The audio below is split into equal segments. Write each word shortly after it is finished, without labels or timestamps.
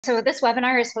So this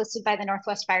webinar is hosted by the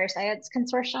Northwest Fire Science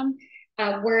Consortium.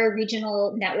 We're a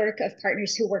regional network of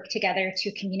partners who work together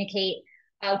to communicate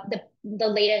the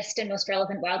latest and most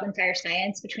relevant wildland fire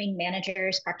science between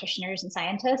managers, practitioners, and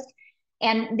scientists.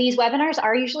 And these webinars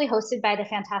are usually hosted by the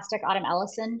fantastic Autumn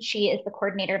Ellison. She is the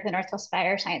coordinator of the Northwest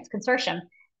Fire Science Consortium.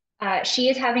 She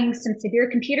is having some severe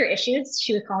computer issues.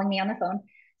 She was calling me on the phone.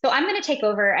 So I'm going to take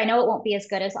over. I know it won't be as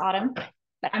good as Autumn,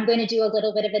 but I'm going to do a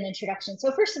little bit of an introduction.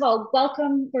 So first of all,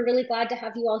 welcome. We're really glad to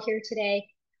have you all here today.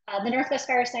 The Northwest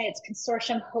Fire Science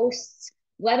Consortium hosts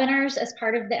webinars as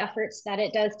part of the efforts that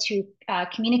it does to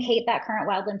communicate that current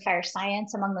wildland fire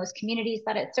science among those communities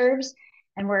that it serves.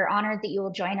 And we're honored that you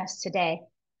will join us today.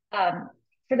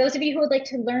 For those of you who would like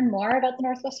to learn more about the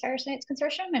Northwest Fire Science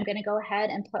Consortium, I'm going to go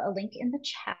ahead and put a link in the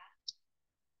chat.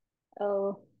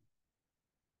 Oh,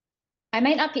 I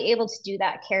might not be able to do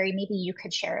that, Carrie. Maybe you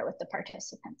could share it with the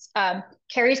participants.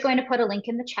 Carrie's going to put a link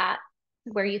in the chat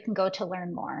where you can go to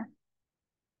learn more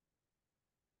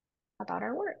about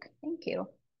our work. Thank you.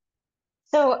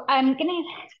 So I'm going to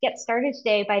get started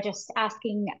today by just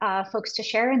asking folks to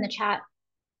share in the chat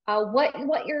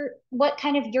what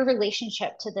kind of your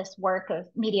relationship to this work of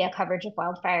media coverage of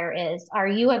wildfire is. Are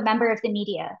you a member of the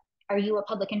media? Are you a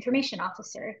public information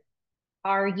officer?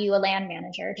 Are you a land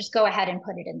manager? Just go ahead and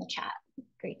put it in the chat.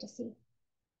 Great to see.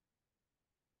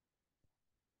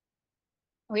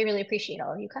 We really appreciate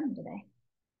all of you coming today.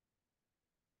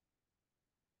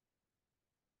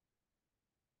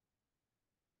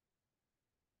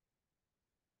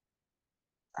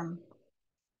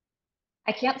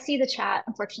 I can't see the chat,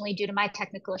 unfortunately, due to my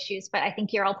technical issues, but I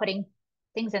think you're all putting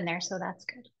things in there, so that's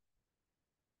good.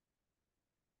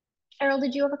 Cheryl,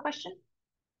 did you have a question?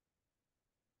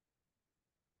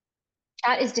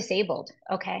 Chat is disabled.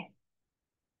 Okay.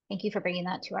 Thank you for bringing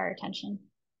that to our attention.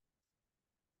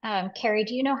 Carrie,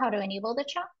 do you know how to enable the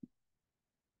chat?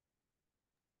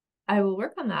 I will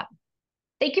work on that.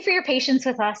 Thank you for your patience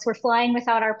with us. We're flying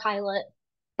without our pilot,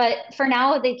 but for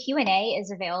now, the Q&A is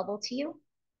available to you.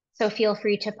 So feel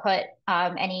free to put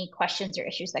any questions or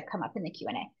issues that come up in the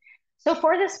Q&A. So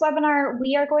for this webinar,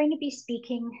 we are going to be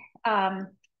speaking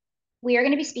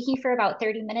for about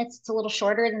 30 minutes. It's a little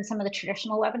shorter than some of the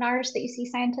traditional webinars that you see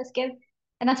scientists give.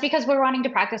 And that's because we're wanting to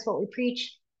practice what we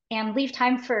preach and leave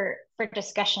time for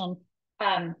discussion.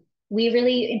 We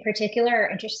really, in particular, are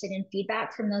interested in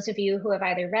feedback from those of you who have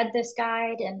either read this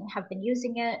guide and have been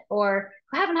using it, or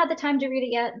who haven't had the time to read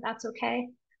it yet. That's okay,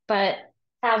 but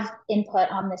have input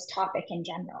on this topic in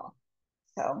general.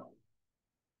 So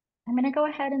I'm going to go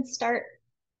ahead and start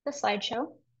the slideshow.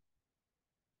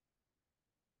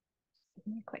 Give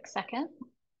me a quick second.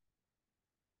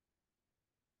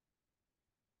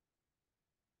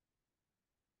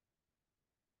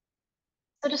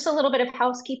 So just a little bit of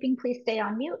housekeeping, please stay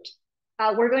on mute.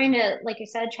 We're going to, like I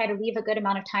said, try to leave a good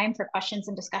amount of time for questions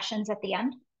and discussions at the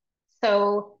end.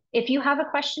 So if you have a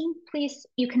question, please,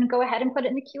 you can go ahead and put it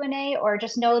in the Q&A, or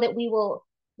just know that we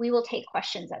will take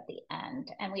questions at the end.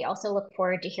 And we also look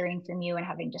forward to hearing from you and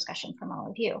having discussion from all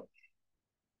of you.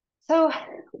 So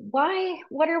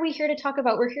what are we here to talk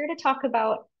about? We're here to talk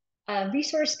about a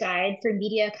resource guide for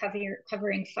media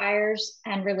covering fires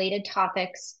and related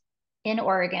topics in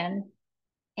Oregon.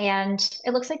 And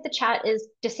it looks like the chat is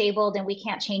disabled and we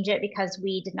can't change it because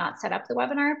we did not set up the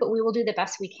webinar, but we will do the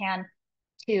best we can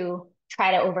to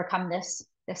try to overcome this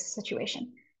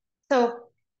situation. So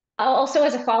also,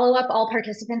 as a follow-up, all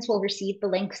participants will receive the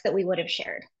links that we would have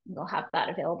shared. We'll have that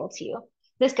available to you.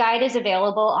 This guide is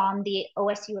available on the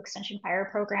OSU Extension Fire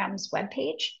Program's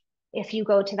webpage if you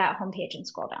go to that homepage and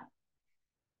scroll down.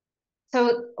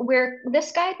 So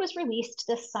this guide was released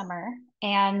this summer,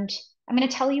 and I'm going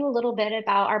to tell you a little bit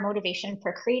about our motivation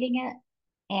for creating it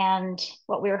and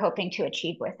what we were hoping to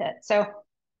achieve with it. So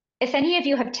if any of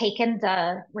you have taken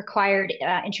the required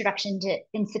Introduction to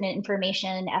Incident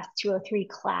Information F203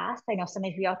 class, I know some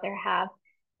of you out there have,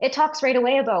 it talks right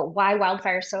away about why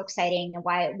wildfire is so exciting and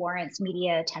why it warrants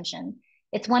media attention.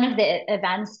 It's one of the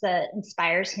events that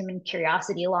inspires human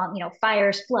curiosity along,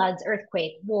 fires, floods,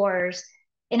 earthquake, wars.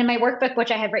 And in my workbook,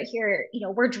 which I have right here,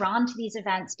 we're drawn to these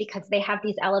events because they have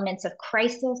these elements of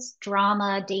crisis,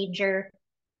 drama, danger,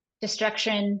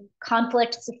 destruction,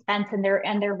 conflict, suspense, and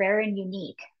they're rare and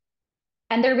unique.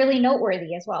 And they're really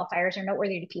noteworthy as well. Fires are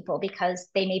noteworthy to people because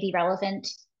they may be relevant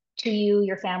to you,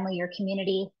 your family, your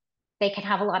community. They can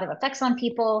have a lot of effects on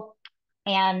people.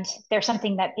 And they're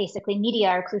something that basically media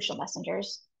are crucial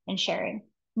messengers in sharing.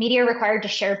 Media are required to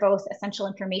share both essential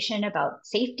information about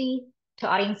safety to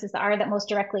audiences that are most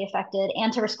directly affected,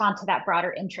 and to respond to that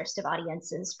broader interest of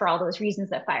audiences for all those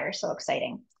reasons that fire is so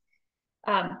exciting.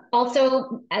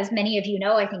 Also, as many of you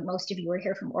know, I think most of you are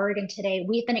here from Oregon today,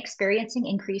 we've been experiencing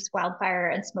increased wildfire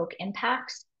and smoke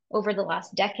impacts over the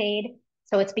last decade.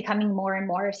 So it's becoming more and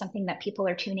more something that people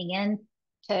are tuning in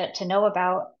to know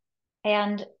about.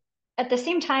 And at the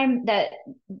same time that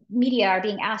media are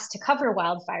being asked to cover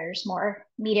wildfires more,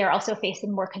 media are also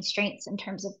facing more constraints in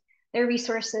terms of their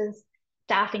resources,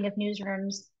 staffing of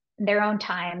newsrooms, their own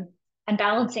time, and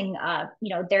balancing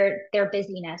their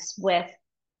busyness with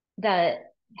the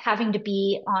having to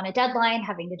be on a deadline,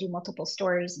 having to do multiple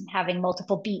stories, and having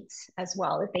multiple beats as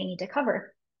well that they need to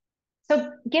cover.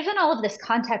 So given all of this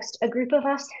context, a group of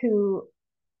us who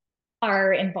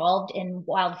are involved in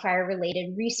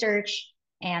wildfire-related research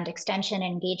and extension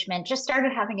engagement just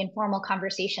started having informal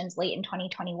conversations late in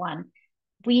 2021.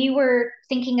 We were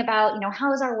thinking about,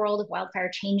 how is our world of wildfire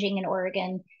changing in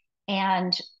Oregon,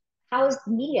 and how is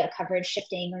media coverage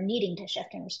shifting or needing to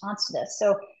shift in response to this?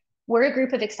 So we're a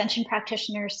group of extension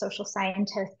practitioners, social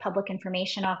scientists, public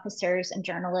information officers, and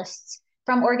journalists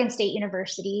from Oregon State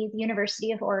University, the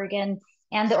University of Oregon,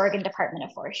 and the Oregon Department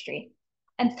of Forestry.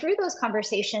 And through those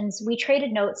conversations, we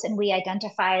traded notes and we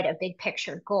identified a big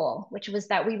picture goal, which was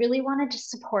that we really wanted to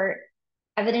support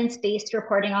evidence-based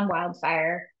reporting on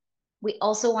wildfire. We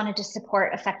also wanted to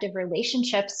support effective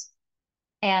relationships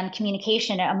and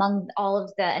communication among all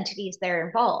of the entities that are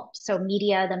involved. So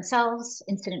media themselves,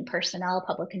 incident personnel,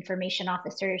 public information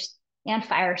officers, and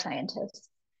fire scientists.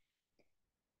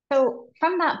 So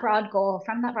from that broad goal,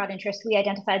 from that broad interest, we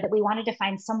identified that we wanted to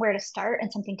find somewhere to start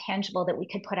and something tangible that we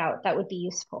could put out that would be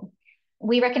useful.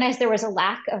 We recognized there was a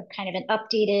lack of kind of an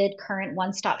updated, current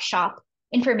one-stop shop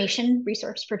information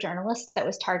resource for journalists that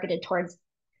was targeted towards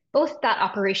both that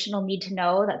operational need to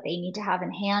know that they need to have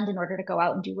in hand in order to go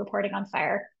out and do reporting on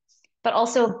fire, but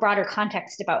also broader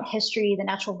context about history, the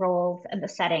natural roles, and the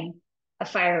setting of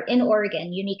fire in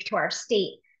Oregon, unique to our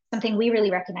state. Something we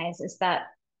really recognize is that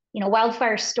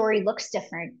wildfire story looks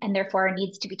different and therefore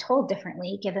needs to be told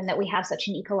differently, given that we have such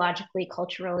an ecologically,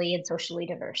 culturally, and socially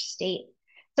diverse state.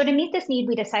 So to meet this need,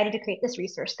 we decided to create this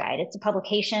resource guide. It's a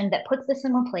publication that puts this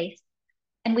in one place,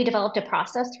 and we developed a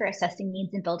process for assessing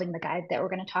needs and building the guide that we're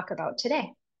going to talk about today.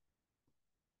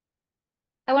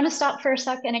 I want to stop for a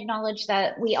sec and acknowledge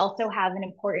that we also have an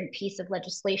important piece of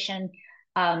legislation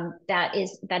that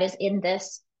is in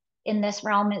this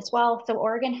realm as well. So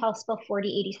Oregon House Bill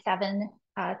 4087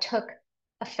 took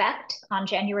effect on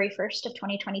January 1st of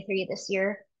 2023 this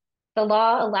year. The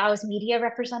law allows media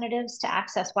representatives to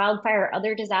access wildfire or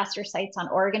other disaster sites on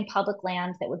Oregon public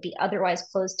lands that would be otherwise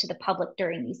closed to the public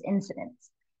during these incidents.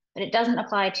 But it doesn't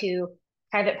apply to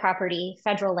private property,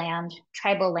 federal land,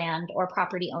 tribal land, or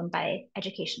property owned by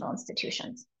educational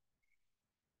institutions.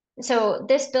 So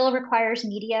this bill requires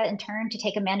media in turn to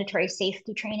take a mandatory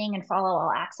safety training and follow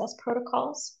all access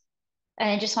protocols. And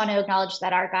I just want to acknowledge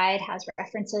that our guide has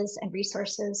references and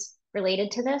resources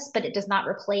related to this, but it does not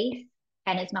replace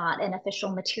and is not an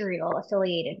official material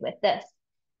affiliated with this.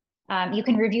 You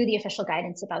can review the official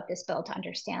guidance about this bill to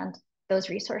understand those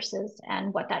resources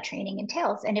and what that training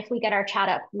entails. And if we get our chat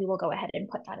up, we will go ahead and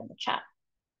put that in the chat.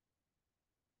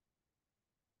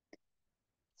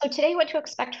 So today, what to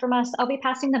expect from us, I'll be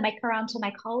passing the mic around to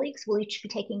my colleagues. We'll each be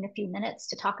taking a few minutes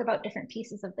to talk about different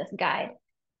pieces of this guide.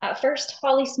 First,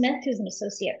 Holly Smith, who's an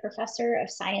associate professor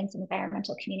of science and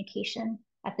environmental communication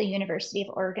at the University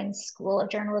of Oregon School of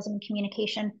Journalism and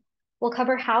Communication, will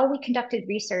cover how we conducted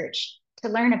research to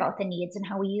learn about the needs and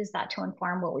how we use that to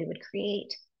inform what we would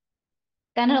create.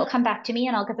 Then it'll come back to me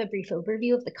and I'll give a brief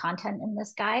overview of the content in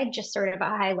this guide, just sort of a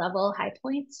high level, high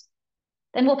points.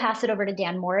 Then we'll pass it over to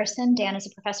Dan Morrison. Dan is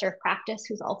a professor of practice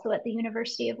who's also at the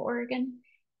University of Oregon.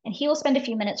 And he will spend a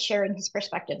few minutes sharing his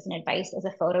perspectives and advice as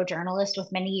a photojournalist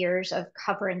with many years of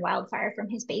covering wildfire from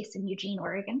his base in Eugene,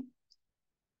 Oregon.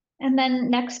 And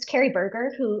then next, Carrie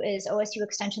Berger, who is OSU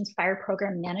Extension's Fire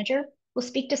Program Manager, will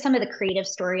speak to some of the creative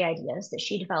story ideas that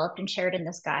she developed and shared in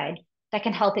this guide that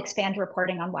can help expand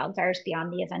reporting on wildfires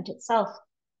beyond the event itself.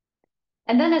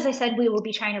 And then, as I said, we will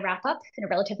be trying to wrap up in a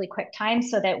relatively quick time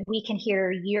so that we can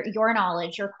hear your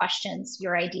knowledge, your questions,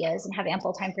 your ideas, and have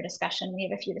ample time for discussion. We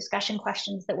have a few discussion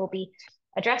questions that we'll be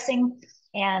addressing,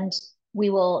 and I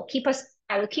will keep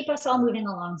us all moving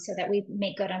along so that we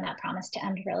make good on that promise to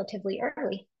end relatively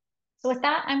early. So with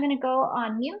that, I'm going to go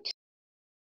on mute.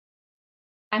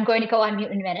 I'm going to go on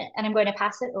mute in a minute, and I'm going to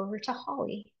pass it over to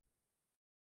Holly.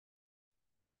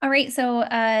 All right, so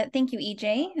thank you,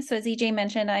 EJ. So as EJ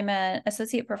mentioned, I'm an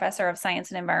associate professor of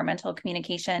science and environmental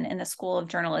communication in the School of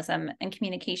Journalism and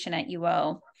Communication at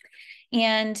UO.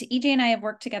 And EJ and I have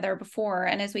worked together before.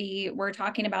 And as we were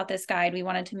talking about this guide, we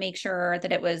wanted to make sure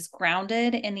that it was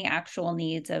grounded in the actual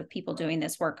needs of people doing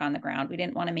this work on the ground. We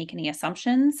didn't want to make any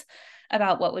assumptions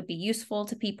about what would be useful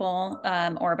to people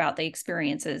or about the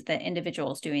experiences that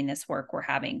individuals doing this work were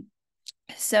having.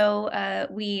 So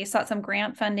we sought some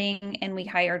grant funding and we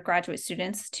hired graduate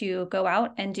students to go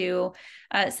out and do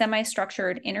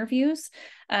semi-structured interviews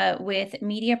with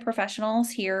media professionals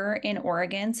here in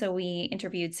Oregon. So we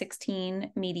interviewed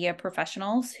 16 media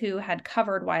professionals who had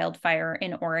covered wildfire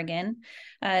in Oregon,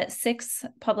 6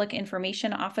 public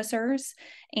information officers,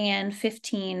 and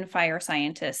 15 fire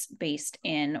scientists based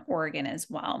in Oregon as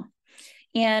well.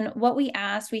 And what we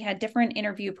asked, we had different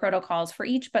interview protocols for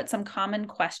each, but some common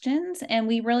questions. And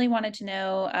we really wanted to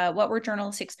know what were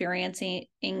journalists experiencing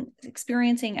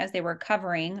as they were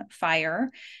covering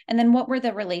fire, and then what were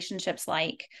the relationships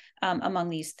like among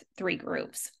these 3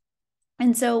 groups.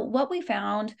 And so what we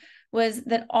found was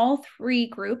that all 3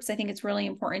 groups, I think it's really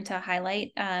important to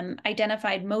highlight,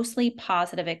 identified mostly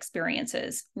positive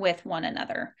experiences with one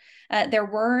another. There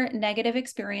were negative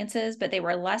experiences, but they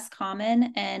were less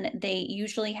common and they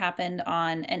usually happened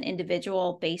on an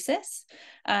individual basis.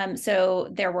 So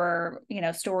there were,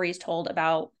 stories told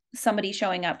about somebody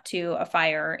showing up to a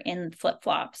fire in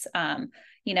flip-flops,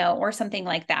 or something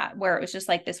like that, where it was just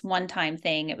like this one-time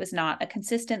thing. It was not a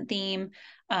consistent theme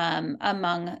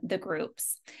among the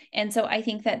groups. And so I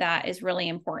think that that is really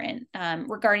important.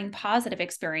 Regarding positive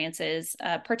experiences,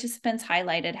 participants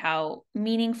highlighted how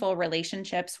meaningful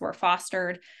relationships were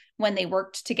fostered when they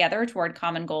worked together toward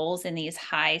common goals in these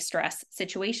high stress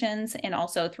situations and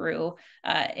also through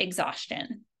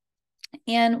exhaustion.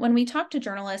 And when we talked to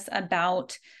journalists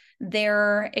about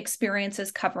their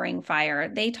experiences covering fire,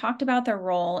 they talked about their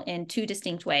role in 2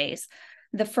 distinct ways.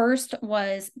 The first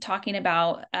was talking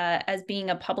about as being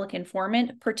a public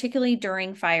informant, particularly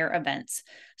during fire events.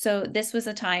 So this was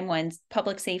a time when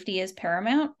public safety is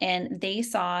paramount, and they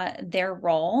saw their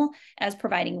role as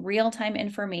providing real-time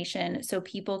information so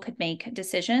people could make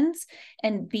decisions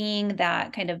and being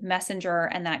that kind of messenger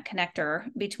and that connector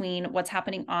between what's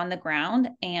happening on the ground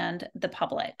and the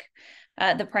public.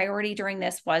 The priority during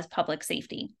this was public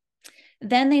safety.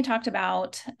 Then they talked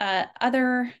about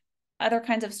other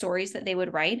kinds of stories that they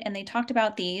would write, and they talked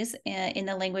about these in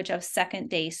the language of second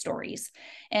day stories.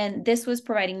 And this was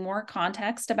providing more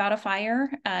context about a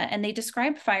fire, and they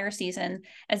described fire season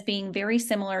as being very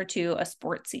similar to a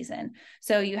sports season.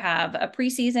 So you have a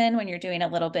preseason when you're doing a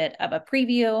little bit of a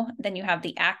preview, then you have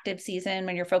the active season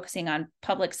when you're focusing on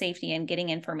public safety and getting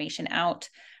information out,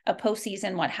 a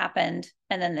postseason, what happened,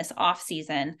 and then this off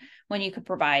season when you could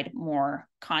provide more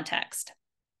context.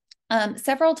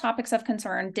 Several topics of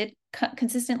concern did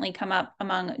consistently come up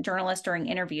among journalists during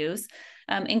interviews,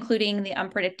 including the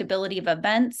unpredictability of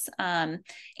events and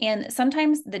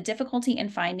sometimes the difficulty in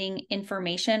finding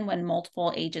information when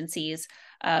multiple agencies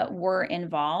were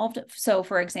involved. So,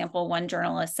 for example, one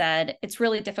journalist said, it's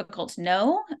really difficult to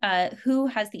know who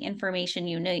has the information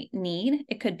you need.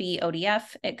 It could be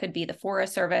ODF, it could be the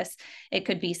Forest Service, it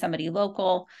could be somebody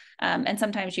local. And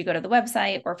sometimes you go to the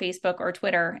website or Facebook or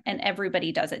Twitter and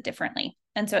everybody does it differently.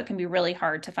 And so it can be really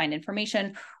hard to find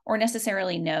information or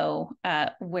necessarily know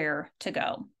where to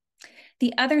go.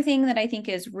 The other thing that I think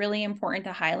is really important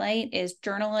to highlight is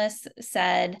journalists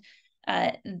said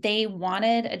they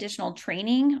wanted additional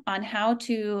training on how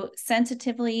to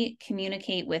sensitively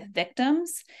communicate with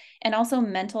victims and also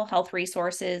mental health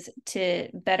resources to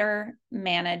better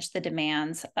manage the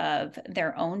demands of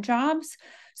their own jobs.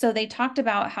 So they talked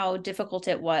about how difficult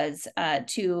it was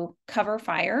to cover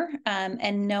fire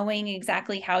and knowing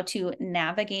exactly how to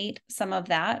navigate some of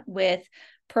that with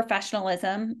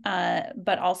professionalism,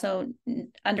 but also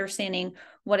understanding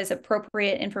what is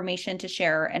appropriate information to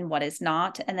share and what is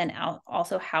not, and then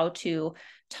also how to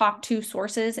talk to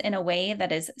sources in a way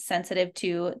that is sensitive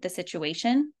to the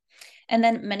situation. And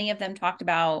then many of them talked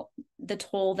about the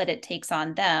toll that it takes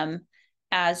on them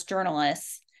as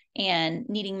journalists and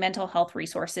needing mental health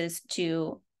resources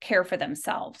to care for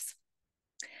themselves.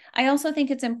 I also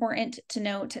think it's important to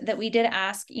note that we did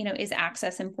ask, is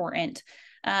access important?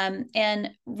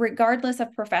 And regardless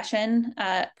of profession,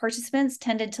 participants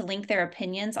tended to link their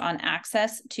opinions on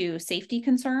access to safety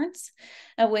concerns,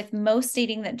 with most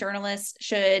stating that journalists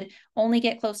should only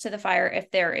get close to the fire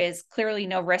if there is clearly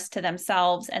no risk to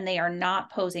themselves and they are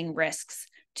not posing risks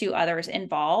to others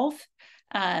involved.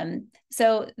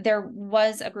 So there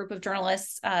was a group of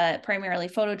journalists, primarily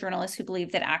photojournalists, who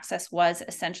believed that access was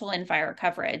essential in fire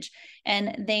coverage.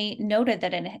 And they noted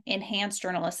that it enhanced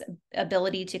journalists'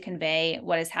 ability to convey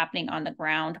what is happening on the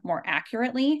ground more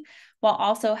accurately, while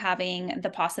also having the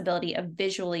possibility of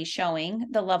visually showing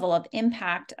the level of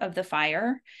impact of the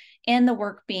fire and the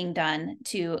work being done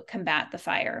to combat the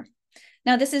fire.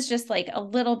 Now, this is just like a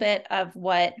little bit of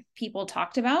what people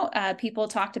talked about. People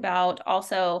talked about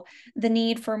also the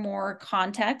need for more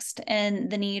context and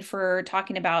the need for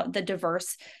talking about the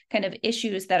diverse kind of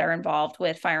issues that are involved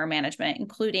with fire management,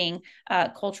 including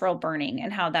cultural burning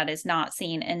and how that is not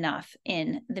seen enough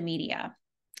in the media.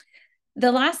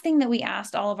 The last thing that we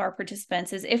asked all of our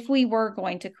participants is, if we were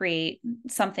going to create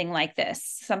something like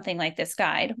this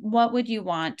guide, what would you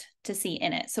want to see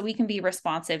in it? So we can be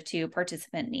responsive to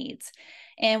participant needs.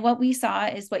 And what we saw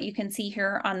is what you can see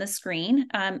here on the screen.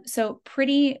 So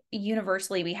pretty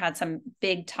universally, we had some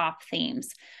big top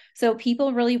themes. So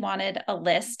people really wanted a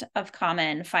list of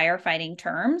common firefighting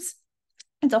terms.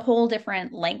 It's a whole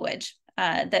different language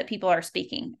that people are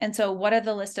speaking. And so what are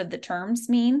the list of the terms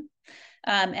mean?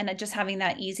 And just having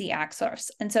that easy access.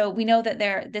 And so we know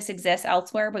that this exists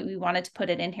elsewhere, but we wanted to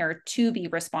put it in here to be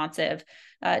responsive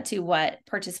to what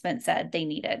participants said they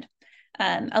needed.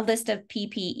 A list of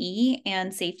PPE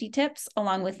and safety tips,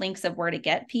 along with links of where to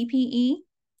get PPE,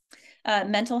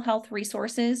 mental health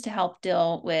resources to help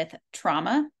deal with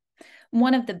trauma.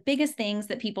 One of the biggest things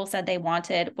that people said they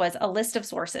wanted was a list of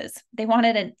sources. They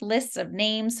wanted a list of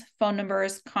names, phone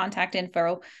numbers, contact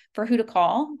info for who to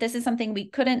call. This is something we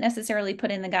couldn't necessarily put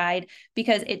in the guide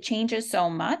because it changes so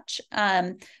much,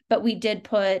 but we did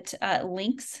put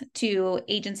links to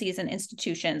agencies and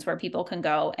institutions where people can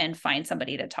go and find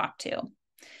somebody to talk to.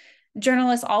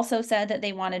 Journalists also said that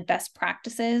they wanted best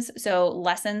practices, so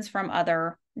lessons from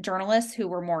other journalists who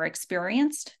were more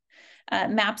experienced.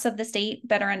 Maps of the state,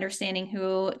 better understanding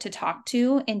who to talk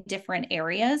to in different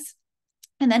areas,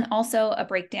 and then also a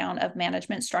breakdown of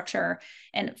management structure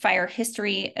and fire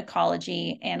history,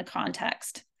 ecology, and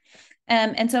context.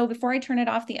 And so before I turn it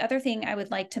off, the other thing I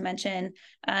would like to mention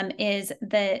is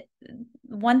that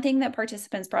one thing that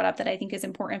participants brought up that I think is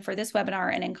important for this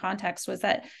webinar and in context was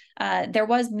that there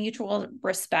was mutual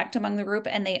respect among the group,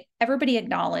 and everybody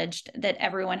acknowledged that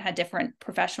everyone had different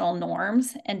professional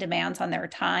norms and demands on their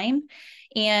time.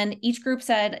 And each group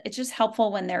said it's just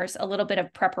helpful when there's a little bit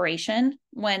of preparation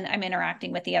when I'm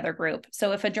interacting with the other group.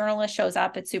 So if a journalist shows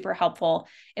up, it's super helpful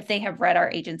if they have read our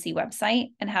agency website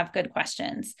and have good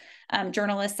questions.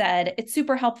 Journalists said it's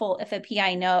super helpful if a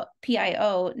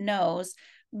PIO knows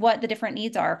what the different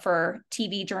needs are for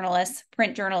TV journalists,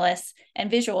 print journalists, and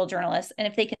visual journalists. And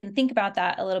if they can think about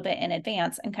that a little bit in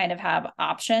advance and kind of have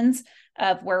options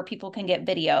of where people can get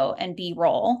video and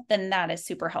B-roll, then that is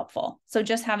super helpful. So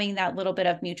just having that little bit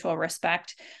of mutual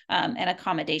respect and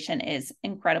accommodation is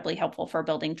incredibly helpful for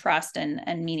building trust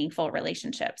and meaningful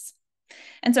relationships.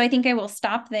 And so I think I will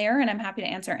stop there, and I'm happy to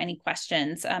answer any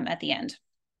questions at the end.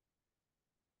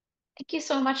 Thank you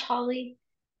so much, Holly.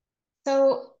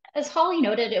 So as Holly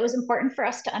noted, it was important for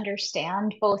us to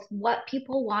understand both what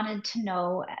people wanted to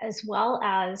know as well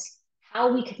as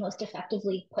how we could most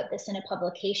effectively put this in a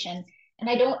publication. And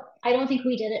I don't think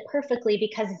we did it perfectly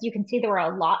because, as you can see, there were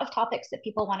a lot of topics that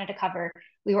people wanted to cover.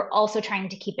 We were also trying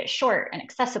to keep it short and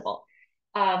accessible.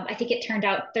 I think it turned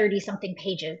out 30 something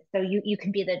pages, so you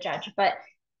can be the judge. But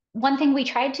one thing we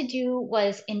tried to do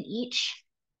was in each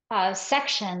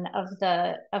section of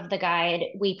the guide,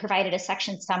 we provided a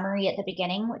section summary at the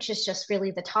beginning, which is just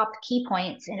really the top key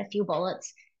points in a few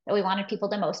bullets that we wanted people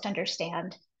to most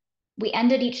understand. We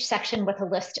ended each section with a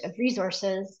list of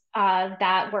resources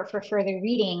that were for further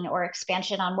reading or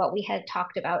expansion on what we had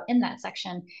talked about in that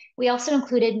section. We also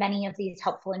included many of these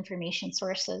helpful information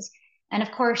sources. And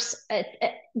of course,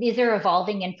 these are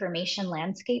evolving information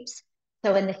landscapes.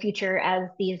 So in the future, as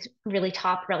these really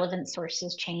top relevant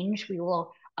sources change, we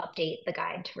will update the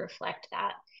guide to reflect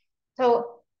that.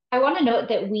 So I want to note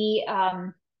that we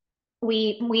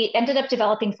ended up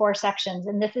developing 4 sections,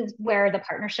 and this is where the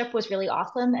partnership was really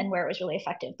awesome and where it was really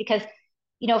effective. Because,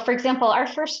 for example, our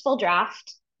first full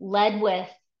draft led with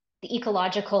the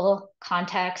ecological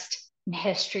context and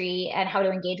history and how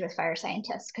to engage with fire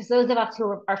scientists. Because those of us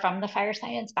who are from the fire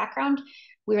science background,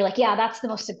 we were like, yeah, that's the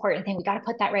most important thing. We got to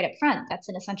put that right up front. That's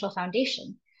an essential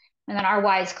foundation. And then our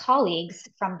wise colleagues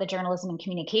from the journalism and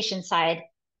communication side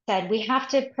said, we have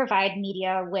to provide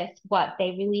media with what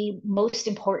they really most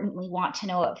importantly want to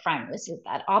know up front. This is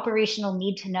that operational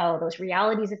need to know, those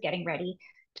realities of getting ready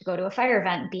to go to a fire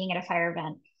event, being at a fire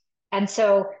event. And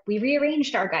so we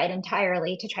rearranged our guide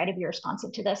entirely to try to be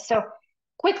responsive to this. So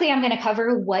quickly, I'm going to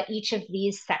cover what each of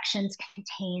these sections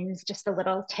contains, just a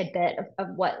little tidbit of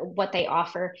what they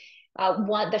offer.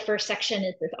 The first section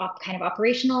is this kind of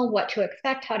operational, what to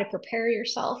expect, how to prepare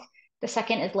yourself. The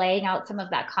second is laying out some of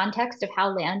that context of how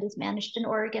land is managed in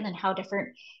Oregon and how different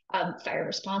fire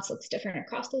response looks different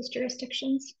across those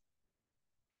jurisdictions.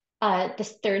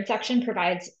 This third section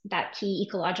provides that key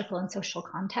ecological and social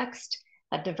context,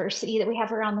 that diversity that we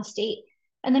have around the state.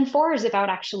 And then 4 is about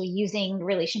actually using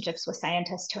relationships with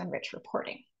scientists to enrich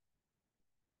reporting.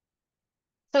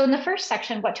 So in the first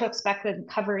section, what to expect when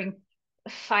covering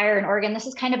fire in Oregon, this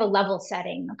is kind of a level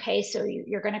setting, okay? So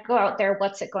you're going to go out there,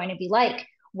 what's it going to be like?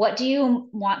 What do you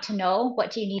want to know?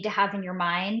 What do you need to have in your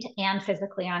mind and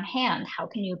physically on hand? How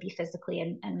can you be physically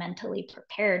and mentally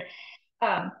prepared?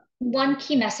 One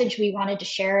key message we wanted to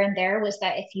share in there was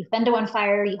that if you've been to one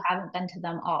fire, you haven't been to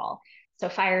them all. So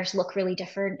fires look really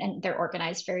different and they're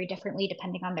organized very differently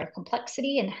depending on their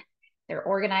complexity, and they're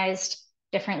organized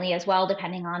differently as well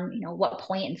depending on what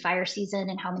point in fire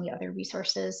season and how many other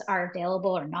resources are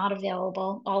available or not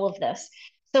available, all of this.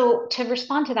 So to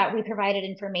respond to that, we provided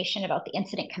information about the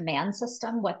incident command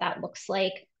system, what that looks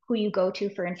like, who you go to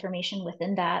for information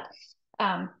within that,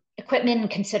 equipment and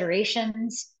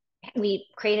considerations. We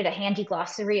created a handy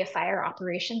glossary of fire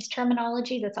operations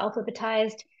terminology that's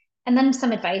alphabetized, and then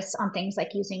some advice on things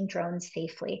like using drones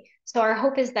safely. So our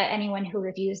hope is that anyone who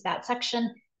reviews that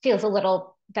section feels a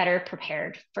little better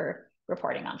prepared for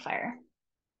reporting on fire.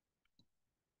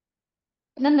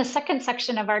 And then the second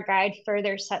section of our guide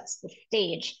further sets the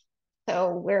stage.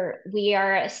 So we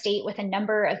are a state with a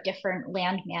number of different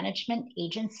land management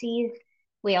agencies.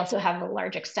 We also have a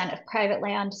large extent of private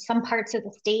land. Some parts of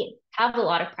the state have a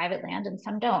lot of private land and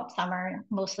some don't. Some are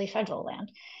mostly federal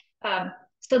land.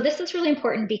 So this is really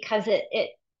important because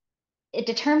it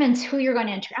determines who you're going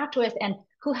to interact with and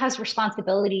who has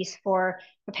responsibilities for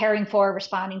preparing for,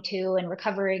 responding to, and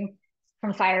recovering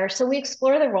from fire. So we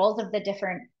explore the roles of the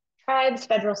different tribes,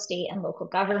 federal, state, and local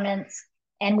governments,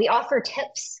 and we offer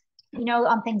tips,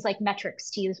 on things like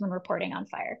metrics to use when reporting on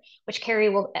fire, which Carrie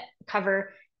will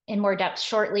cover in more depth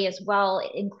shortly as well.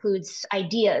 It includes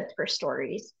ideas for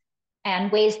stories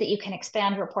and ways that you can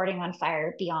expand reporting on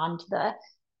fire beyond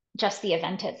just the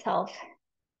event itself.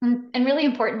 And really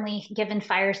importantly, given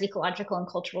fire's ecological and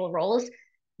cultural roles,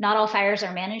 not all fires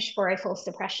are managed for a full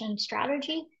suppression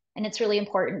strategy. And it's really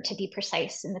important to be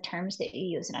precise in the terms that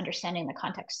you use and understanding the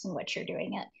context in which you're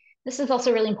doing it. This is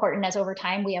also really important as over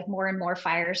time, we have more and more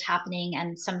fires happening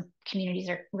and some communities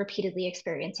are repeatedly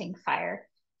experiencing fire.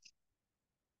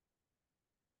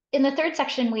 In the third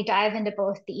section, we dive into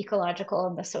both the ecological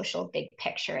and the social big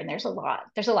picture. And there's a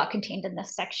lot contained in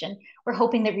this section. We're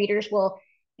hoping that readers will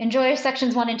enjoy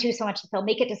sections 1 and 2 so much that they'll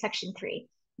make it to section 3.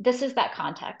 This is that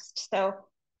context. So,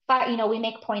 we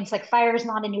make points like fire is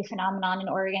not a new phenomenon in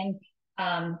Oregon,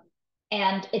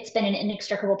 and it's been an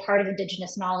inextricable part of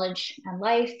Indigenous knowledge and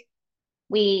life.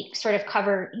 We sort of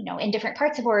cover, in different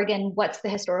parts of Oregon, what's the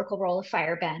historical role of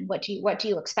fire been? What do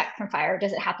you expect from fire?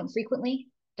 Does it happen frequently?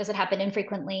 Does it happen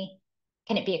infrequently?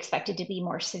 Can it be expected to be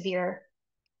more severe?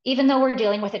 Even though we're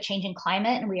dealing with a changing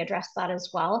climate, and we address that as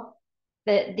well,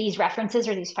 these references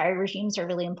or these fire regimes are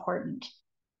really important.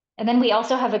 And then we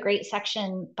also have a great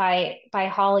section by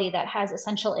Holly that has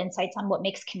essential insights on what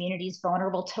makes communities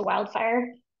vulnerable to wildfire.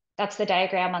 That's the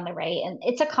diagram on the right. And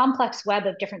it's a complex web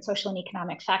of different social and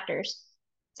economic factors.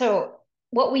 So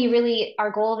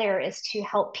our goal there is to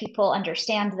help people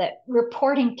understand that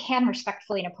reporting can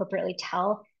respectfully and appropriately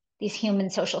tell these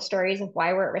human social stories of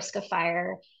why we're at risk of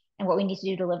fire and what we need to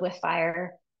do to live with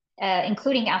fire,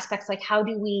 including aspects like how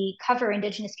do we cover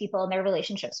Indigenous people and their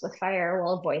relationships with fire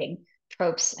while avoiding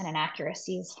tropes and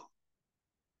inaccuracies.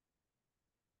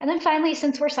 And then finally,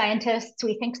 since we're scientists,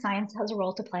 we think science has a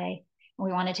role to play, and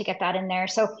we wanted to get that in there.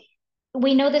 So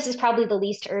we know this is probably the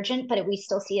least urgent, but we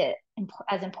still see it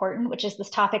as important, which is this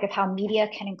topic of how media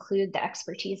can include the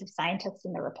expertise of scientists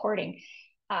in the reporting.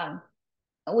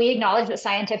 We acknowledge that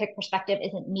scientific perspective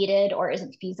isn't needed or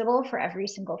isn't feasible for every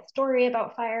single story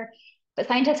about fire, but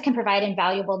scientists can provide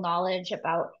invaluable knowledge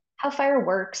about how fire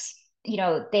works.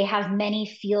 They have many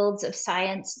fields of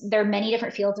science. There are many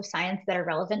different fields of science that are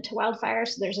relevant to wildfire,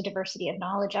 so there's a diversity of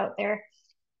knowledge out there.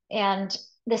 And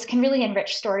this can really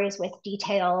enrich stories with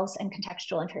details and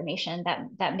contextual information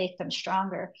that make them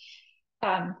stronger.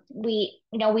 We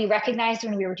recognized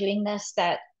when we were doing this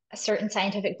that certain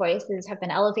scientific voices have been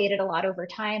elevated a lot over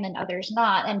time and others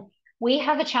not. And we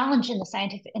have a challenge in the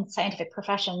scientific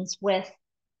professions with,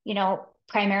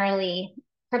 primarily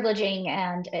privileging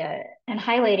and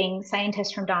highlighting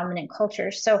scientists from dominant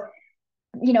cultures. So,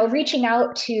 reaching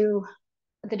out to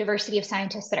the diversity of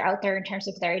scientists that are out there in terms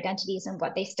of their identities and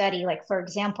what they study. Like, for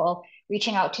example,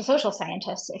 reaching out to social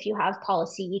scientists if you have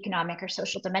policy, economic, or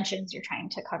social dimensions you're trying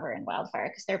to cover in wildfire,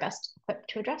 because they're best equipped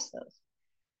to address those.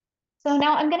 So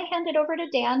now I'm going to hand it over to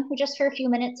Dan, who just for a few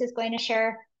minutes is going to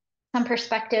share some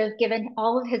perspective given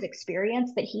all of his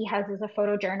experience that he has as a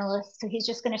photojournalist. So he's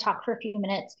just going to talk for a few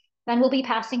minutes. Then we'll be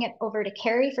passing it over to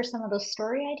Carrie for some of those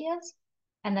story ideas,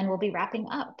 and then we'll be wrapping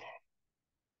up.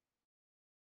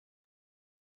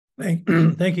 Thank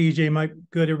you, EJ. Mike,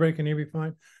 good. Everybody can hear me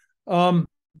fine. I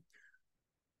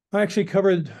actually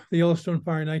covered the Yellowstone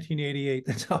fire in 1988.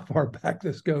 That's how far back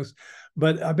this goes.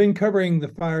 But I've been covering the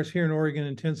fires here in Oregon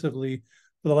intensively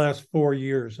for the last 4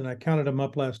 years, and I counted them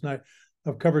up last night.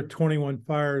 I've covered 21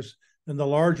 fires, and the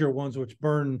larger ones, which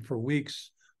burn for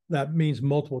weeks, that means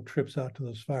multiple trips out to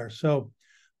those fires. So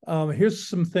here's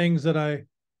some things that I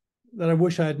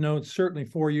wish I had known certainly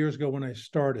 4 years ago when I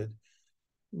started,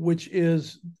 which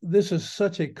is this is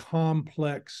such a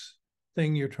complex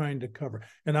thing you're trying to cover.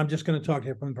 And I'm just going to talk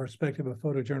here from the perspective of a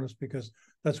photojournalist because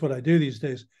that's what I do these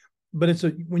days. But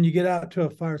when you get out to a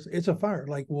fire, it's a fire.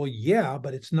 Like, well, yeah,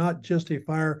 but it's not just a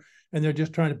fire and they're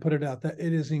just trying to put it out. That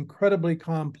it is incredibly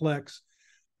complex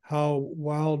how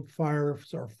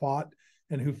wildfires are fought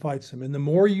and who fights them. And the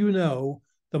more you know,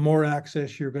 the more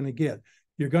access you're going to get.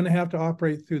 You're going to have to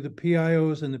operate through the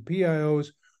PIOs, and the PIOs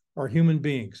are human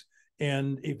beings.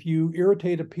 And if you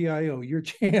irritate a PIO, your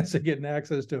chance of getting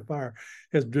access to a fire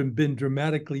has been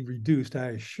dramatically reduced, I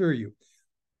assure you.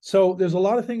 So there's a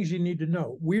lot of things you need to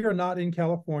know. We are not in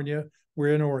California,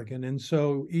 we're in Oregon. And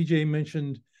so EJ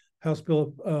mentioned House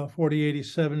Bill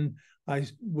 4087. I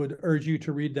would urge you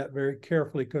to read that very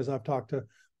carefully because I've talked to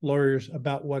lawyers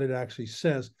about what it actually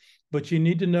says. But you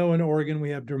need to know in Oregon, we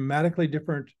have dramatically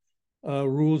different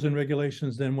rules and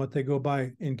regulations than what they go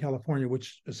by in California,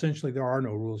 which essentially there are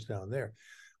no rules down there.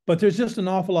 But there's just an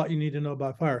awful lot you need to know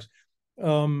about fires.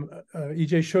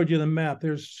 EJ showed you the map.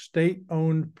 There's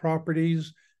state-owned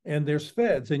properties and there's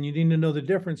feds, and you need to know the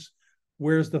difference.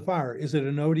 Where's the fire? Is it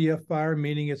an ODF fire,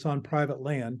 meaning it's on private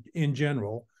land in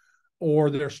general,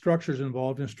 or there are structures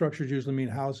involved, and structures usually mean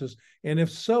houses. And if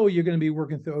so, you're going to be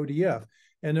working through ODF.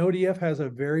 And ODF has a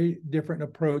very different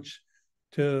approach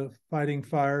to fighting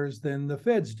fires than the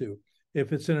feds do.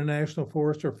 If it's in a national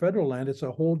forest or federal land, it's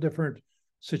a whole different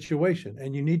situation,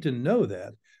 and you need to know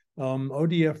that.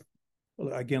 ODF,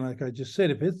 again, like I just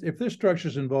said, if there's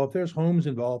structures involved, there's homes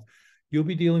involved, you'll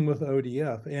be dealing with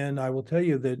ODF. And I will tell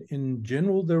you that in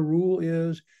general, the rule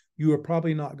is you are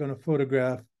probably not going to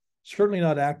photograph, certainly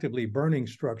not actively burning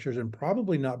structures, and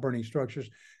probably not burning structures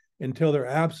until they're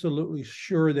absolutely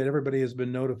sure that everybody has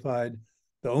been notified,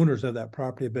 the owners of that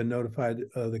property have been notified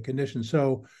of the condition.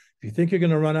 So if you think you're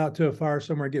going to run out to a fire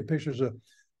somewhere and get pictures of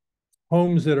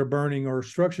homes that are burning or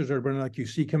structures that are burning like you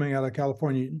see coming out of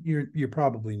California, you're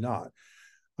probably not.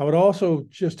 I would also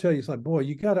just tell you, it's like, boy,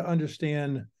 you got to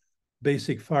understand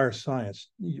basic fire science,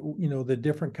 you know, the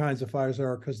different kinds of fires there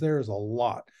are, because there is a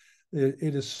lot.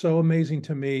 It is so amazing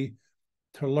to me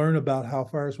to learn about how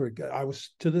fires work. I was,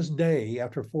 to this day,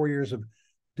 after 4 years of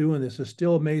doing this, it's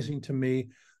still amazing to me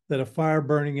that a fire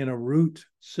burning in a root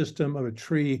system of a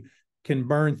tree can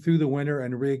burn through the winter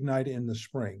and reignite in the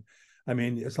spring. I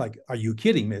mean, it's like, are you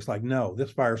kidding me? It's like, no,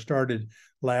 this fire started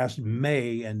last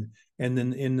May, and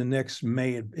then in the next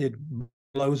May, it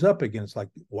blows up again. It's like,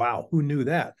 wow, who knew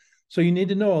that? So you need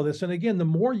to know all this. And again, the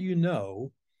more you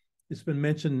know, it's been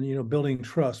mentioned, you know, building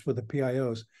trust with the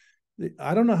PIOs.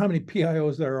 I don't know how many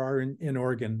PIOs there are in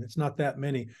Oregon. It's not that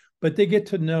many, but they get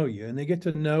to know you, and they get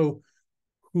to know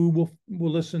who will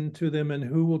listen to them and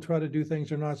who will try to do things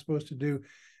they're not supposed to do.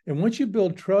 And once you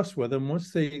build trust with them,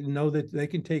 once they know that they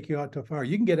can take you out to a fire,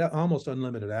 you can get almost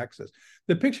unlimited access.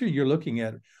 The picture you're looking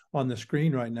at on the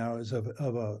screen right now is of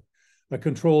a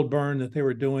controlled burn that they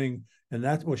were doing, and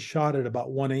that was shot at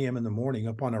about 1 a.m. in the morning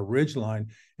up on a ridge line.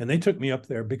 And they took me up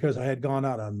there because I had gone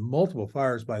out on multiple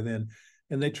fires by then,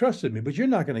 and they trusted me. But you're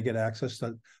not going to get access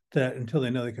to that until they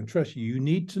know they can trust you. You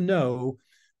need to know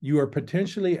you are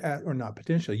potentially, or not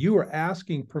potentially, you are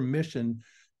asking permission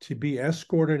to be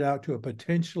escorted out to a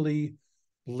potentially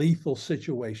lethal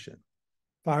situation.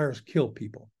 Fires kill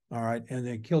people, all right? And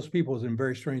it kills people in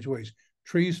very strange ways.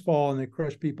 Trees fall and they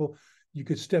crush people. You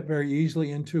could step very easily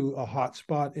into a hot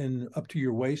spot in up to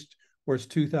your waist where it's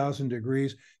 2,000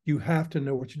 degrees. You have to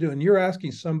know what you're doing. You're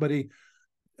asking somebody,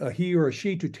 he or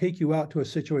she, to take you out to a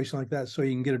situation like that so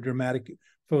you can get a dramatic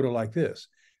photo like this.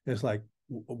 It's like,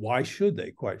 why should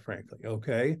they, quite frankly?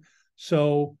 Okay.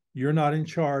 So you're not in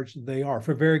charge. They are,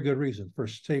 for very good reason, for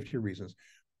safety reasons.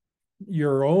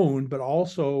 Your own, but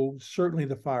also certainly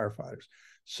the firefighters.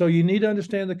 So you need to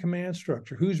understand the command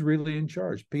structure. Who's really in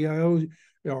charge? PIOs,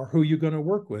 or who you're going to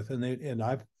work with. And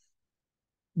I've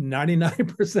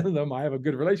 99% of them I have a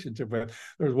good relationship with.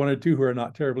 There's one or two who are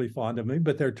not terribly fond of me,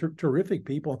 but they're terrific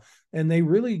people, and they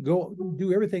really go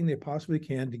do everything they possibly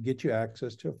can to get you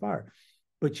access to a fire.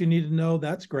 But you need to know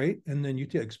that's great, and then you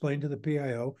explain to the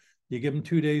PIO. You give them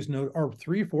 2 days notice, or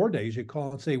 3, 4 days. You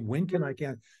call and say, when can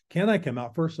I come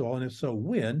out, first of all, and if so,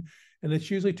 when? And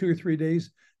it's usually 2 or 3 days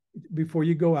before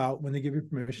you go out. When they give you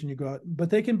permission, you go out. But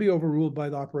they can be overruled by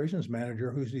the operations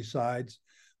manager, who decides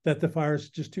that the fire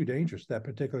is just too dangerous that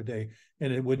particular day,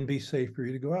 and it wouldn't be safe for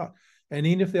you to go out. And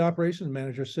even if the operations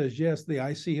manager says yes, the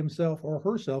IC himself or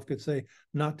herself could say,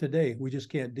 not today, we just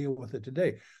can't deal with it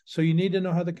today. So you need to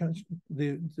know how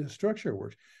the structure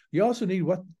works. You also need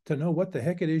to know what the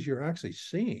heck it is you're actually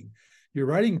seeing. You're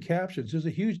writing captions. There's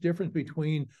a huge difference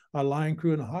between a line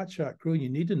crew and a hotshot crew, and you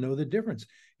need to know the difference.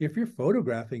 If you're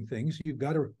photographing things, you've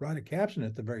got to write a caption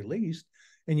at the very least,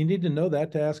 and you need to know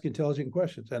that to ask intelligent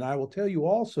questions. And I will tell you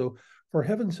also, for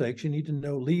heaven's sakes, you need to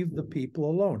know, leave the people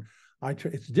alone.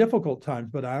 It's difficult times,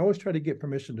 but I always try to get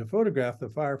permission to photograph the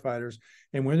firefighters.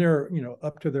 And when they're,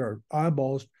 up to their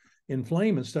eyeballs in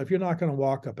flame and stuff, you're not going to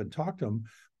walk up and talk to them,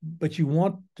 but you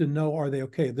want to know, are they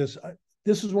okay? This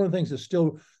is one of the things that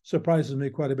still surprises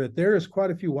me quite a bit. There is quite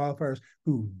a few wildfires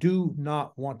who do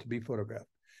not want to be photographed.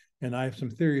 And I have some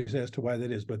theories as to why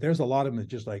that is, but there's a lot of them that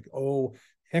just like, oh,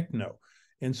 heck no.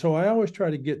 And so I always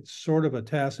try to get sort of a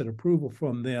tacit approval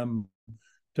from them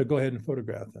to go ahead and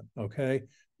photograph them, okay?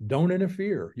 Don't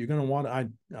interfere. You're going to want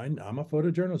to, I'm a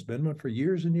photojournalist, been one for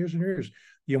years and years and years.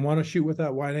 You want to shoot with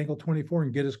that wide angle 24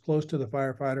 and get as close to the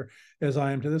firefighter as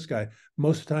I am to this guy.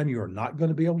 Most of the time, you are not going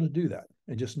to be able to do that.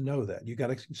 And just know that. You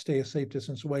got to stay a safe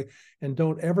distance away, and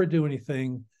don't ever do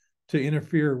anything to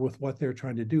interfere with what they're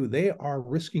trying to do. They are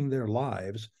risking their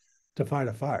lives to fight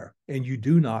a fire, and you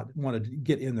do not want to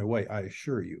get in their way, I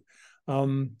assure you.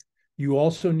 You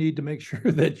also need to make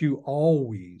sure that you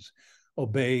always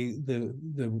obey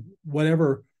the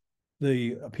whatever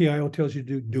the PIO tells you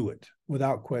to do it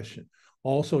without question.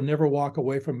 Also, never walk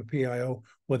away from a PIO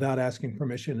without asking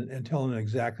permission and telling them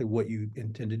exactly what you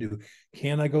intend to do.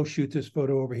 Can I go shoot this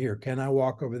photo over here? Can I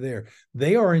walk over there?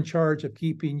 They are in charge of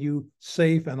keeping you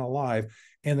safe and alive,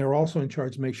 and they're also in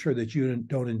charge to make sure that you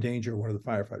don't endanger one of the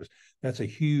firefighters. That's a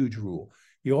huge rule.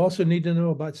 You also need to know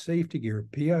about safety gear,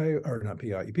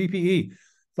 PPE.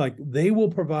 Like, they will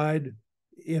provide,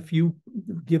 if you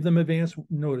give them advance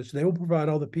notice, they will provide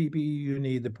all the PPE you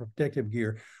need, the protective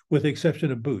gear, with the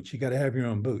exception of boots. You got to have your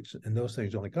own boots, and those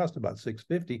things only cost about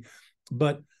 $650.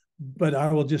 But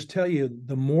I will just tell you,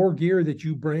 the more gear that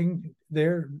you bring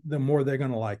there, the more they're going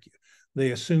to like you.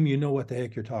 They assume you know what the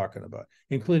heck you're talking about,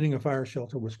 including a fire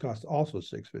shelter, which costs also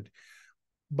 $650.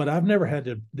 But I've never had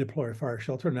to deploy a fire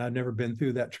shelter, and I've never been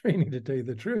through that training, to tell you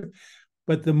the truth.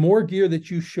 But the more gear that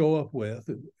you show up with,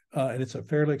 and it's a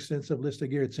fairly extensive list of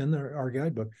gear, it's in our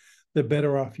guidebook, the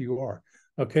better off you are.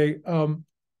 Okay,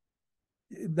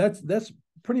 that's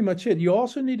pretty much it. You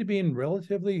also need to be in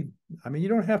relatively, you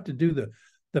don't have to do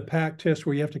the pack test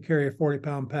where you have to carry a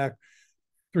 40-pound pack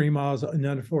 3 miles in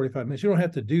under 45 minutes. You don't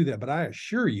have to do that, but I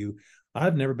assure you,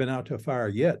 I've never been out to a fire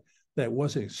yet that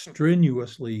wasn't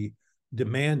strenuously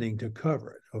demanding to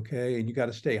cover it. Okay, and you got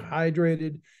to stay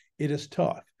hydrated. It is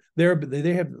tough. They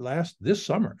have this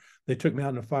summer, they took me out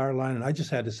in a fire line, and I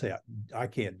just had to say, I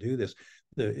can't do this.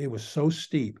 It was so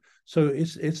steep. So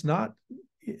it's not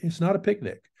a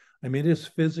picnic. It is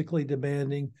physically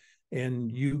demanding,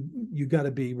 and you got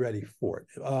to be ready for it.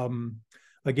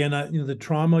 Again, the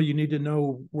trauma, you need to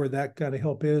know where that kind of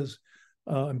help is,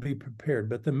 and be prepared.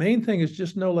 But the main thing is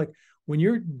just know, like, when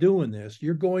you're doing this,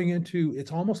 you're going into,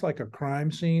 it's almost like a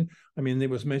crime scene. It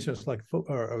was mentioned it's like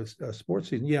a sports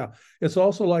scene. Yeah, it's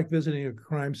also like visiting a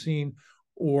crime scene,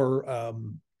 or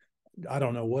I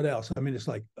don't know what else. It's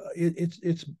like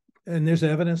it's and there's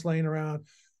evidence laying around.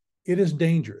 It is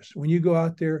dangerous. When you go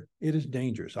out there, it is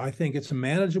dangerous. I think it's a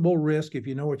manageable risk if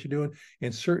you know what you're doing.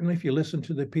 And certainly if you listen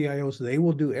to the PIOs, they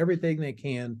will do everything they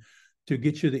can to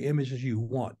get you the images you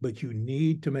want, but you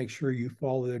need to make sure you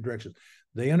follow their directions.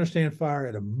 They understand fire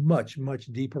at a much, much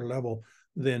deeper level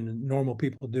than normal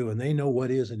people do, and they know what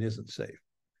is and isn't safe.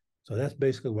 So that's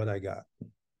basically what I got.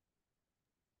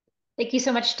 Thank you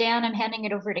so much, Dan. I'm handing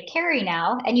it over to Carrie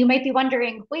now. And you might be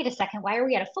wondering, wait a second, why are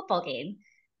we at a football game?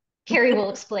 Carrie will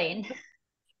explain.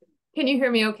 Can you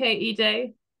hear me okay,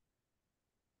 EJ?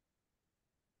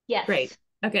 Yes. Great.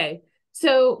 Okay.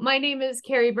 So my name is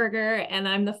Carrie Berger, and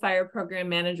I'm the fire program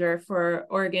manager for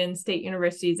Oregon State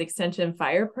University's Extension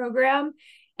Fire Program.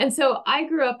 And so I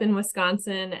grew up in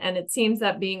Wisconsin, and it seems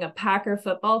that being a Packer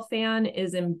football fan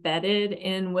is embedded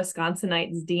in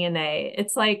Wisconsinites' DNA.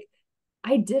 It's like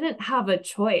I didn't have a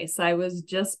choice. I was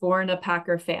just born a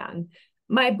Packer fan.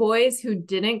 My boys who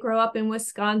didn't grow up in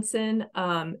Wisconsin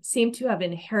seem to have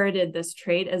inherited this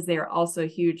trait, as they are also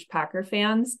huge Packer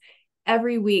fans.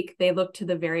 Every week, they look to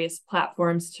the various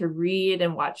platforms to read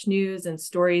and watch news and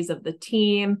stories of the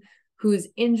team, who's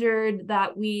injured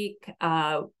that week,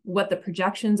 what the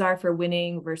projections are for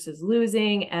winning versus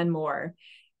losing, and more.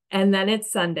 And then it's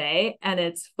Sunday and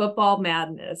it's football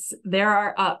madness. There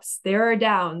are ups, there are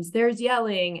downs, there's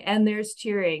yelling, and there's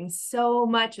cheering. So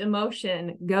much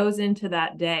emotion goes into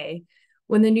that day.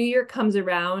 When the new year comes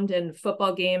around and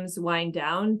football games wind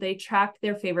down, they track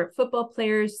their favorite football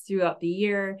players throughout the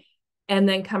year and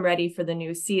then come ready for the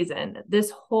new season.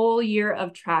 This whole year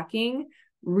of tracking,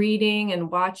 reading, and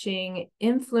watching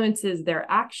influences their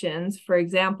actions. For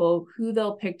example, who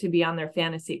they'll pick to be on their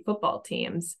fantasy football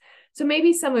teams. So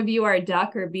maybe some of you are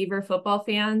Duck or Beaver football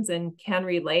fans and can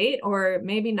relate, or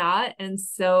maybe not. And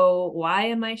so why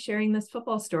am I sharing this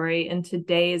football story in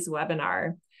today's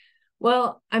webinar?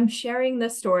 Well, I'm sharing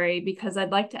this story because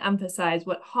I'd like to emphasize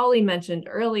what Holly mentioned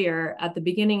earlier at the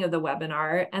beginning of the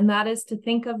webinar, and that is to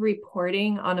think of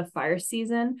reporting on a fire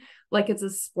season like it's a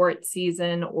sports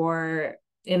season or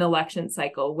an election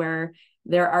cycle, where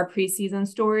there are preseason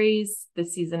stories, the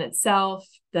season itself,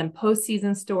 then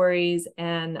postseason stories,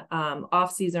 and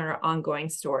off-season or ongoing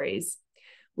stories.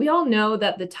 We all know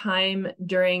that the time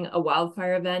during a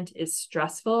wildfire event is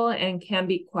stressful and can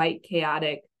be quite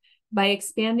chaotic. By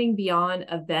expanding beyond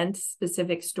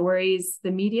event-specific stories,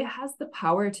 the media has the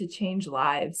power to change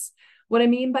lives. What I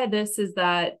mean by this is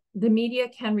that the media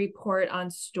can report on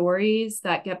stories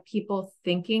that get people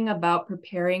thinking about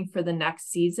preparing for the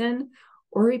next season,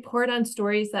 or report on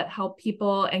stories that help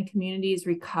people and communities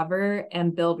recover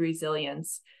and build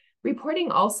resilience.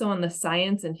 Reporting also on the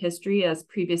science and history, as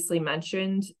previously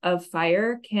mentioned, of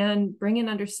fire can bring an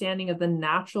understanding of the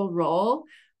natural role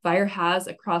fire has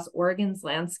across Oregon's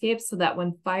landscape, so that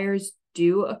when fires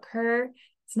do occur,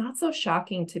 it's not so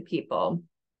shocking to people.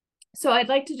 So I'd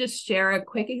like to just share a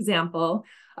quick example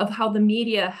of how the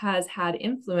media has had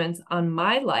influence on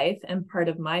my life and part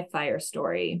of my fire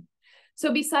story.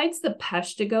 So besides the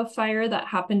Peshtigo fire that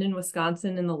happened in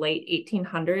Wisconsin in the late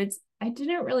 1800s, I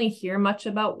didn't really hear much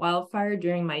about wildfire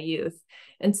during my youth.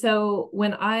 And so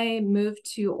when I moved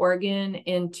to Oregon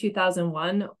in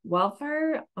 2001,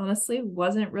 wildfire honestly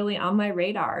wasn't really on my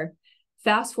radar.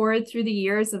 Fast forward through the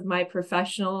years of my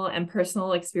professional and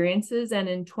personal experiences, and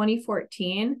in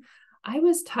 2014, I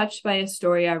was touched by a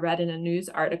story I read in a news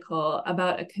article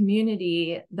about a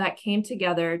community that came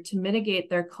together to mitigate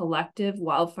their collective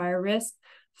wildfire risk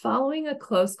following a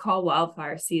close call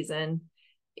wildfire season.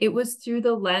 It was through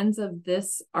the lens of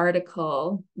this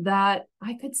article that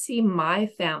I could see my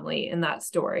family in that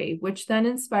story, which then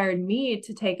inspired me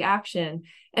to take action,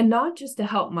 and not just to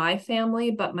help my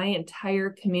family, but my entire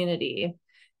community.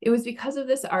 It was because of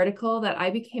this article that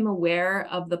I became aware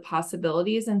of the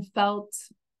possibilities and felt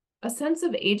a sense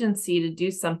of agency to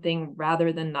do something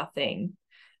rather than nothing.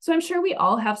 So I'm sure we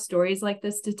all have stories like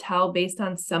this to tell based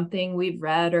on something we've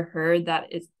read or heard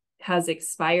that has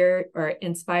inspired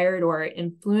or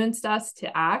influenced us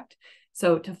to act.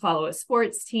 So to follow a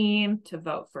sports team, to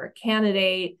vote for a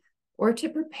candidate, or to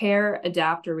prepare,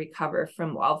 adapt, or recover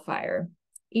from wildfire.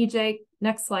 EJ,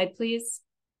 next slide, please.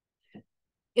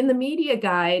 In the media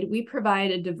guide, we provide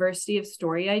a diversity of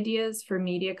story ideas for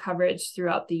media coverage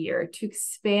throughout the year to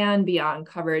expand beyond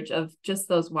coverage of just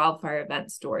those wildfire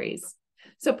event stories.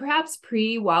 So perhaps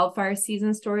pre-wildfire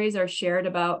season stories are shared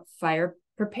about fire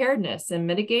preparedness and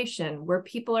mitigation, where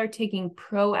people are taking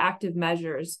proactive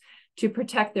measures to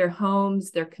protect their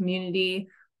homes, their community,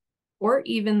 or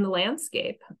even the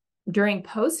landscape. During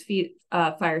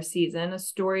post-fire season, a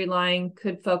storyline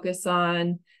could focus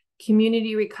on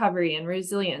community recovery and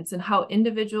resilience, and how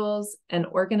individuals and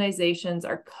organizations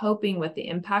are coping with the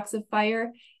impacts of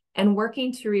fire and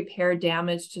working to repair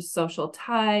damage to social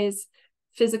ties,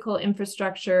 physical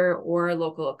infrastructure, or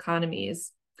local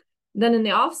economies. Then in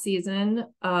the off season,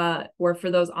 or for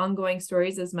those ongoing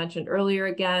stories, as mentioned earlier,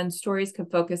 again, stories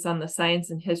could focus on the science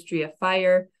and history of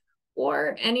fire,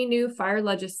 or any new fire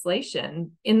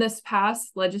legislation. In this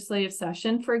past legislative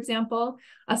session, for example,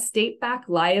 a state-backed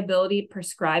liability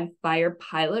prescribed fire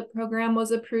pilot program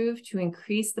was approved to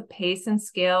increase the pace and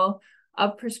scale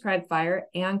of prescribed fire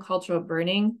and cultural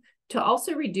burning, to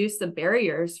also reduce the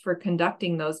barriers for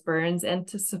conducting those burns, and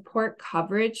to support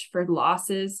coverage for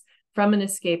losses from an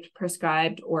escaped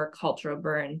prescribed or cultural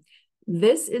burn.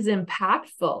 This is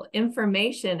impactful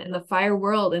information in the fire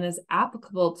world and is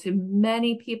applicable to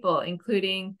many people,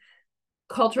 including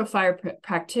cultural fire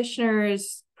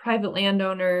practitioners, private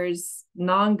landowners,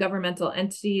 non-governmental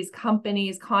entities,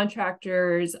 companies,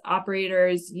 contractors,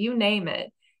 operators, you name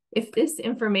it. If this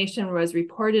information was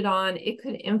reported on, it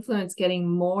could influence getting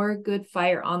more good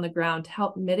fire on the ground to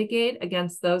help mitigate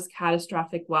against those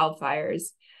catastrophic wildfires.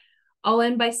 I'll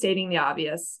end by stating the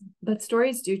obvious, but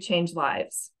stories do change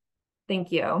lives.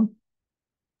 Thank you.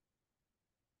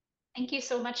 Thank you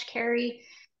so much, Carrie.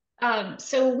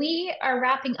 So we are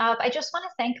wrapping up. I just want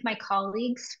to thank my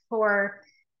colleagues for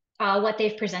what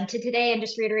they've presented today and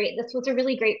just reiterate this was a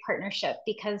really great partnership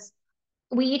because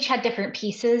we each had different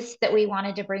pieces that we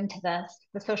wanted to bring to this,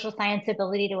 the social science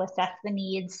ability to assess the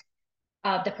needs,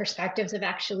 the perspectives of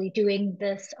actually doing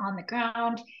this on the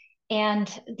ground,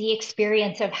 and the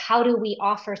experience of how do we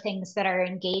offer things that are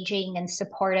engaging and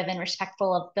supportive and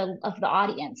respectful of the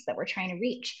audience that we're trying to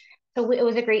reach. So it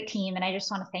was a great team, and I just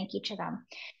want to thank each of them.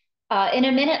 In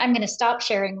a minute, I'm going to stop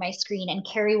sharing my screen, and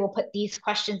Carrie will put these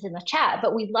questions in the chat,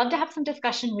 but we'd love to have some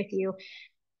discussion with you.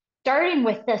 Starting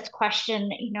with this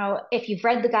question, if you've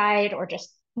read the guide or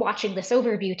just watching this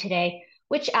overview today,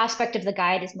 which aspect of the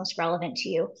guide is most relevant to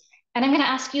you? And I'm going to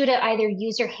ask you to either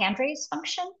use your hand raise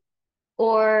function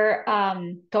or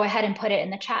go ahead and put it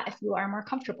in the chat if you are more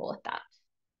comfortable with that.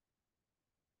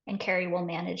 And Carrie will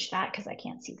manage that because I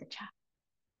can't see the chat,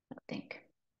 I don't think.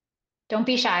 Don't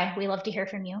be shy. We love to hear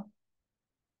from you.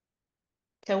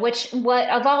 So what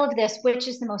of all of this, which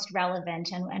is the most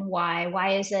relevant and why?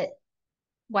 Why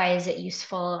is it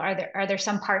useful? Are there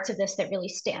some parts of this that really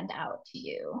stand out to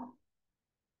you?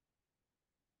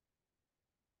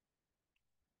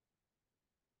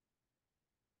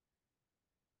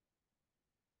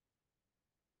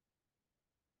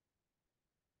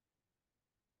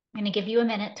 I'm going to give you a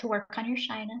minute to work on your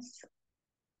shyness.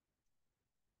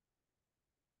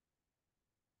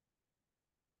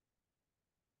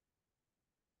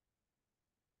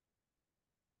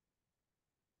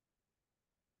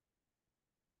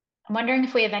 I'm wondering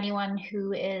if we have anyone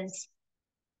who is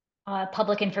a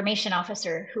public information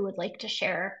officer who would like to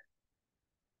share.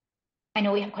 I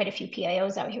know we have quite a few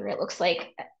PIOs out here, it looks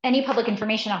like. Any public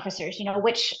information officers,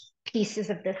 which pieces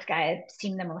of this guide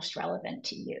seem the most relevant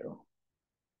to you?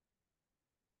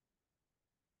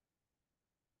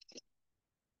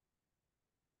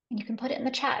 And you can put it in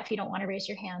the chat if you don't want to raise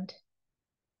your hand.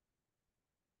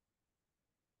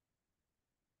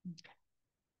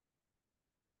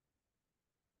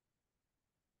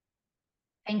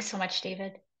 Thanks so much,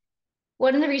 David.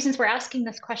 One of the reasons we're asking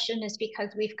this question is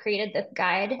because we've created this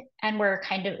guide and we're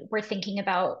thinking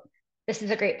about, this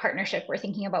is a great partnership. We're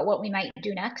thinking about what we might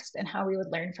do next and how we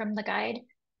would learn from the guide.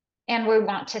 And we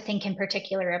want to think in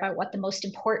particular about what the most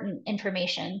important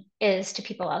information is to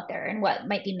people out there and what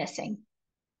might be missing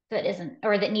that isn't,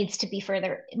 or that needs to be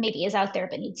further, maybe is out there,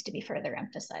 but needs to be further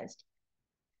emphasized.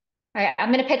 All right,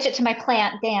 I'm going to pitch it to my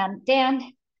plant, Dan. Dan,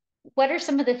 what are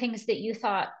some of the things that you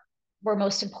thought were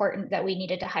most important that we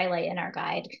needed to highlight in our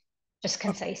guide, just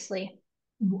concisely?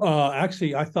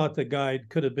 Actually, I thought the guide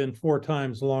could have been 4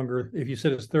 times longer. If you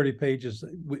said it's 30 pages,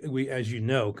 we as you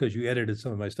know, because you edited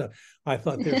some of my stuff, I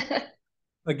thought this,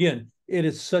 again, it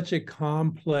is such a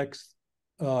complex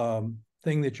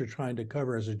thing that you're trying to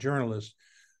cover as a journalist.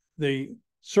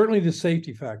 Certainly the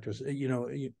safety factors,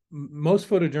 most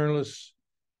photojournalists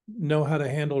know how to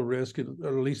handle risk, or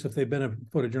at least if they've been a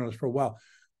photojournalist for a while.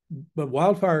 But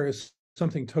wildfire is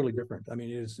something totally different. I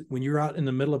mean, when you're out in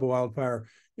the middle of a wildfire,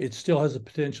 it still has the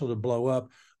potential to blow up.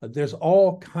 There's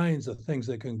all kinds of things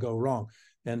that can go wrong.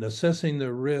 And assessing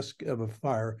the risk of a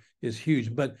fire is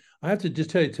huge. But I have to just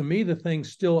tell you, to me, the thing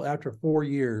still, after 4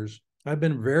 years, I've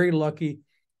been very lucky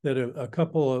that a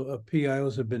couple of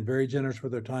PIOs have been very generous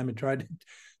with their time and tried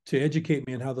to educate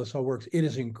me on how this all works. It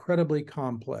is incredibly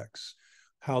complex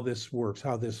how this works,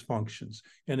 how this functions.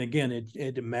 And again,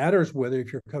 it matters whether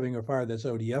if you're covering a fire that's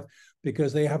ODF,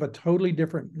 because they have a totally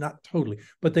different, not totally,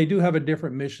 but they do have a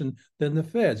different mission than the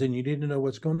feds, and you need to know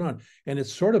what's going on. And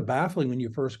it's sort of baffling when you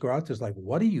first go out there. It's like,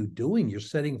 what are you doing? You're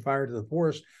setting fire to the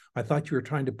forest. I thought you were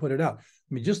trying to put it out.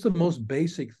 I mean, just the most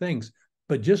basic things,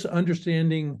 but just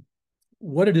understanding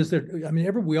what it is that, I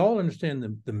mean, we all understand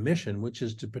the mission, which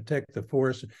is to protect the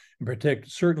forest and protect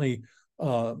certainly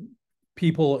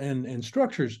people and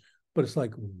structures, but it's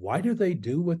like, why do they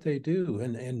do what they do?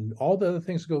 And all the other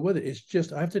things go with it. It's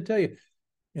just, I have to tell you,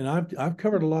 and I've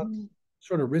covered a lot of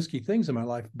sort of risky things in my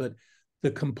life, but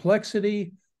the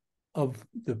complexity of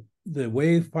the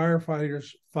way firefighters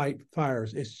fight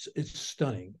fires, it's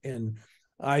stunning. And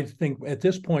I think at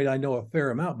this point I know a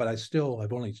fair amount, but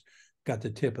I've only got the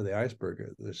tip of the iceberg,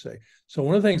 let's say. So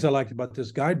one of the things I liked about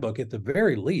this guidebook, at the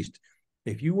very least,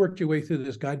 If you worked your way through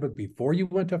this guidebook before you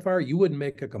went to fire, you wouldn't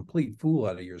make a complete fool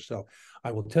out of yourself.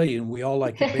 I will tell you, and we all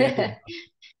like to banter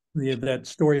that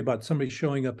story about somebody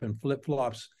showing up in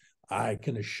flip-flops. I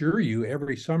can assure you,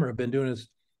 every summer, I've been doing this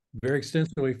very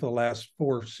extensively for the last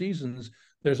 4 seasons.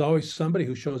 There's always somebody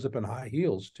who shows up in high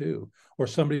heels too, or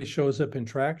somebody shows up in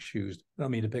track shoes. I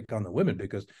don't mean to pick on the women,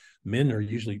 because men are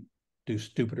usually do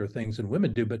stupider things than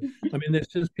women do, but I mean, there's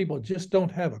just people just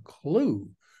don't have a clue.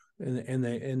 And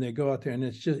they go out there, and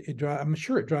it's just I'm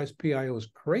sure it drives PIOs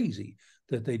crazy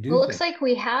that they do. Well, it looks like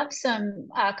we have some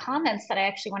comments that I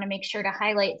actually want to make sure to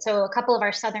highlight. So a couple of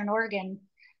our Southern Oregon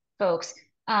folks.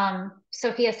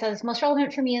 Sophia says, most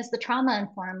relevant for me is the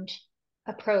trauma-informed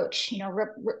approach, you know,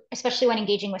 especially when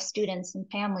engaging with students and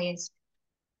families.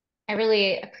 I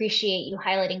really appreciate you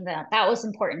highlighting that. That was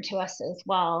important to us as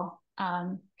well,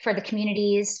 for the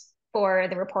communities, for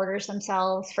the reporters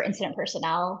themselves, for incident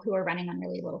personnel who are running on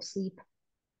really little sleep.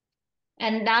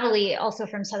 And Natalie, also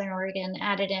from Southern Oregon,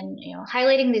 added in, you know,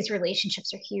 highlighting these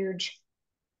relationships are huge,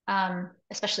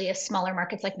 especially as smaller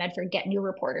markets like Medford get new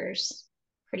reporters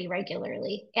pretty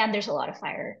regularly. And there's a lot of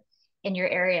fire in your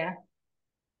area.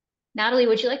 Natalie,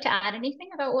 would you like to add anything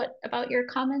about your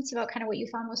comments about kind of what you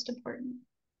found most important?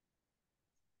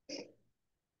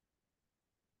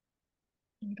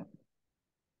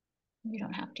 You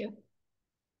don't have to.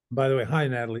 By the way, hi,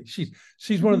 Natalie.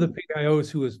 She's one of the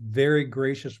PIOs who is very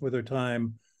gracious with her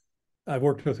time. I've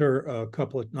worked with her a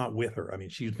couple of, not with her, I mean,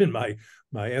 she's been my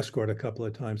escort a couple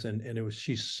of times, and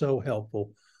she's so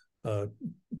helpful,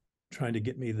 trying to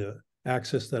get me the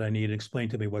access that I need and explain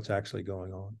to me what's actually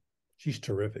going on. She's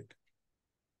terrific.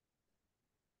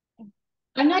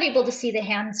 I'm not able to see the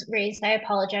hands raised. I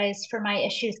apologize for my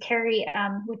issues. Carrie,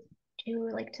 would you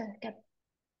like to get?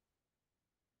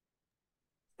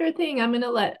 Sure thing. I'm going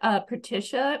to let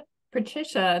Patricia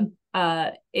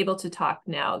able to talk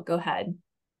now. Go ahead.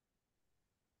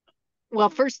 Well,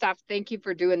 first off, thank you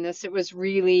for doing this. It was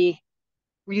really,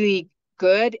 really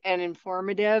good and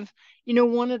informative. You know,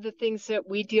 one of the things that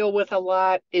we deal with a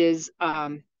lot is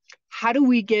how do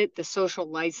we get the social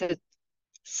license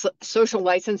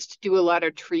to do a lot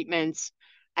of treatments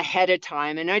ahead of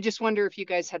time? And I just wonder if you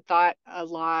guys had thought a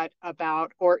lot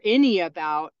about, or any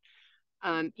about,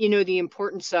 you know, the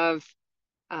importance of,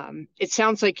 it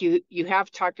sounds like you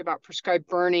have talked about prescribed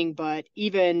burning, but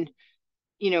even,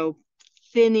 you know,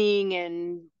 thinning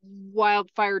and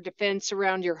wildfire defense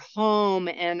around your home.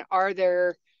 And are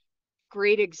there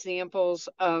great examples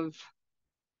of,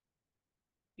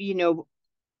 you know,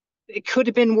 it could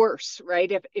have been worse,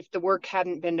 right? If the work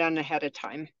hadn't been done ahead of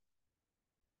time.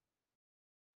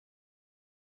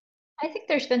 I think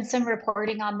there's been some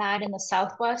reporting on that in the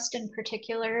Southwest in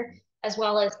particular, as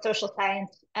well as social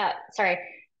science,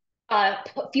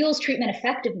 fuels treatment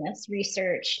effectiveness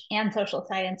research and social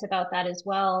science about that as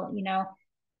well. You know,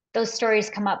 those stories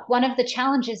come up. One of the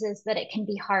challenges is that it can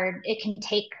be hard. It can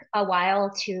take a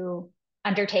while to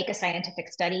undertake a scientific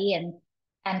study and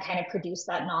kind of produce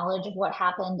that knowledge of what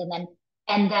happened.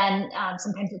 And then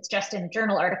sometimes it's just in a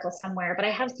journal article somewhere, but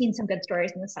I have seen some good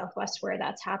stories in the Southwest where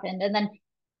that's happened. And then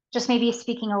just maybe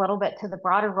speaking a little bit to the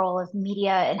broader role of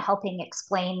media and helping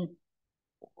explain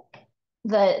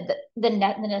the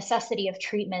necessity of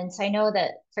treatments. I know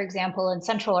that, for example, in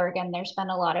Central Oregon, there's been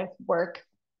a lot of work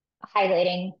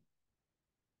highlighting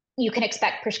you can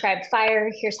expect prescribed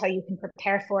fire. Here's how you can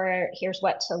prepare for it. Here's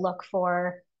what to look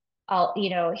for. You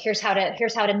know, here's how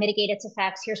to mitigate its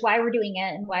effects. Here's why we're doing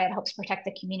it and why it helps protect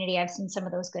the community. I've seen some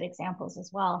of those good examples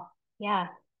as well. Yeah.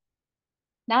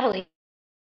 Natalie.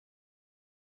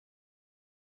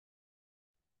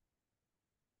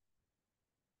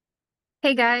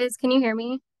 Hey guys, can you hear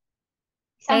me?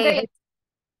 Sound Hey, great.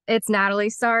 it's Natalie.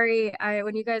 Sorry,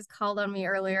 when you guys called on me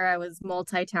earlier, I was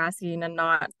multitasking and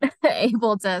not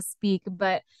able to speak,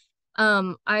 but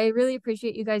I really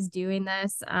appreciate you guys doing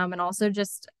this, and also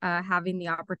just having the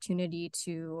opportunity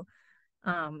to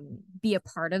be a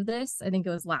part of this. I think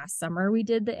it was last summer we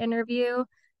did the interview.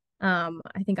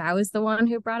 I think I was the one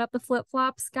who brought up the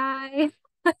flip-flops guy.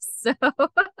 So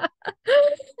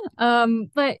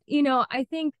but you know, I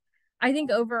think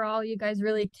overall you guys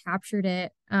really captured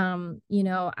it. You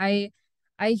know, I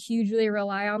hugely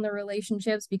rely on the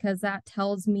relationships because that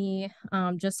tells me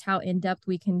just how in-depth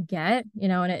we can get, you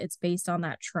know, and it's based on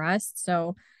that trust.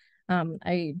 So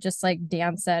I just, like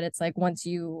Dan said, it's like once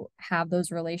you have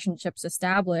those relationships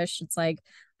established, it's like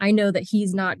I know that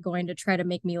he's not going to try to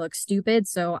make me look stupid,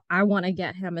 so I want to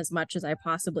get him as much as I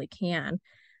possibly can.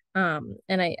 And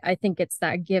I think it's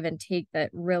that give and take that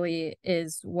really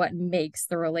is what makes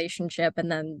the relationship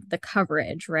and then the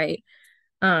coverage, right?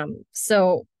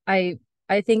 So I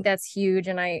I think that's huge.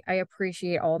 And I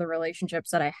appreciate all the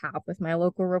relationships that I have with my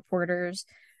local reporters.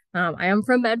 I am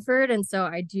from Medford, and so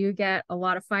I do get a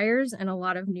lot of fires and a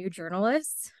lot of new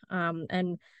journalists.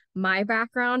 And my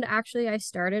background, actually, I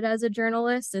started as a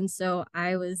journalist. And so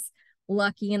I was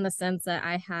lucky in the sense that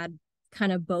I had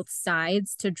kind of both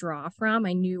sides to draw from.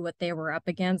 I knew what they were up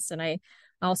against, and I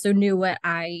also knew what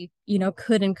I,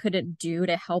 could and couldn't do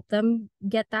to help them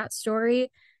get that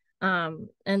story.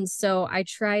 And so I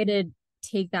try to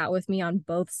take that with me on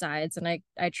both sides. And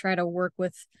I try to work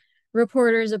with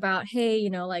reporters about, hey,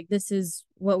 like this is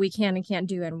what we can and can't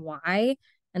do and why.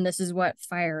 And this is what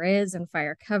fire is and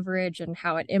fire coverage and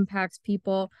how it impacts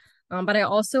people. But I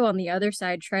also, on the other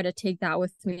side, try to take that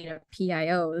with me to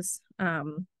PIOs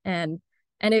and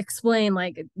explain,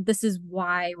 like, this is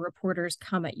why reporters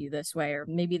come at you this way, or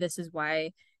maybe this is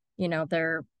why,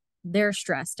 they're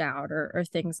stressed out or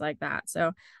things like that.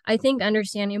 So I think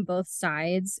understanding both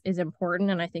sides is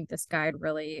important. And I think this guide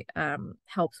really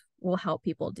will help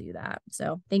people do that.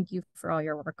 So thank you for all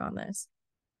your work on this.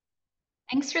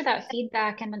 Thanks for that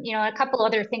feedback. And, a couple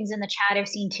other things in the chat I've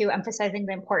seen too, emphasizing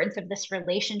the importance of this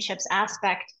relationships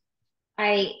aspect.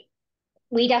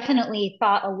 We definitely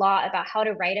thought a lot about how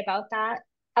to write about that.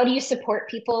 How do you support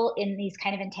people in these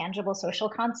kind of intangible social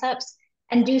concepts,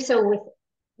 and do so with,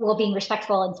 while being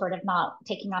respectful and sort of not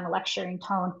taking on a lecturing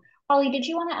tone? Holly, did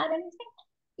you want to add anything?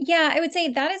 Yeah, I would say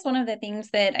that is one of the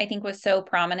things that I think was so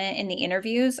prominent in the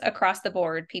interviews across the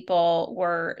board. People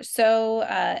were so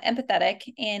empathetic,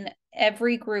 and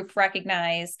every group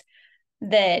recognized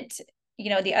that,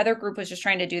 the other group was just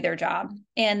trying to do their job,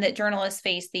 and that journalists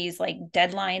face these like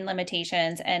deadline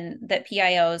limitations, and that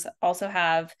PIOs also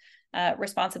have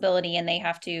responsibility, and they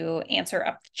have to answer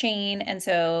up the chain. And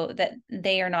so that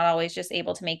they are not always just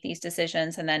able to make these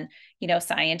decisions. And then,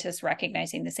 scientists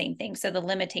recognizing the same thing. So the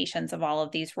limitations of all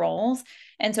of these roles.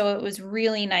 And so it was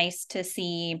really nice to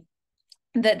see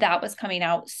that was coming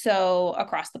out so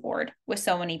across the board with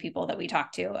so many people that we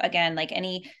talked to. Again, like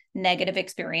any negative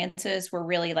experiences were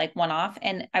really like one-off.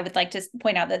 And I would like to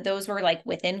point out that those were like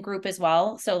within group as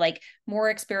well. So like more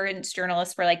experienced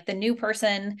journalists were like, the new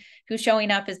person who's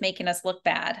showing up is making us look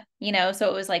bad, so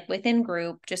it was like within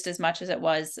group just as much as it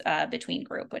was between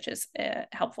group, which is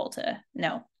helpful to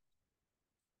know.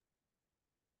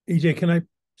 EJ, can I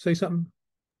say something?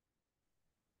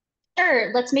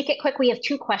 Sure, let's make it quick. We have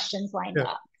 2 questions lined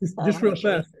up. So just real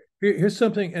fast. Here's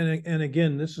something, and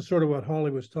again, this is sort of what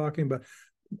Holly was talking about.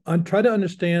 I'm trying to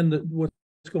understand what's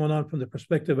going on from the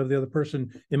perspective of the other person.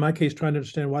 In my case, trying to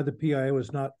understand why the PIO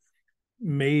is not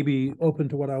maybe open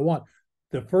to what I want.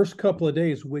 The first couple of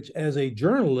days, which as a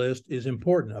journalist is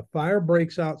important. A fire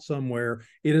breaks out somewhere.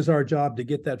 It is our job to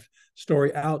get that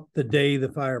story out the day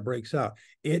the fire breaks out.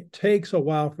 It takes a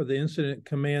while for the incident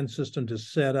command system to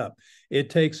set up. It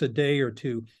takes a day or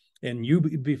two. And you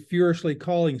be furiously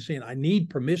calling, saying, I need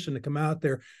permission to come out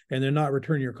there, and they're not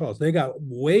returning your calls. They got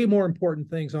way more important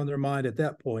things on their mind at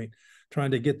that point, trying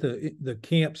to get the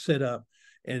camp set up.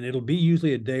 And it'll be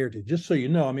usually a day or two, just so you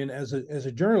know. I mean, as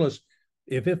a journalist,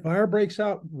 if a fire breaks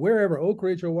out wherever, Oak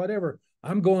Ridge or whatever,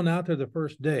 I'm going out there the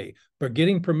first day. But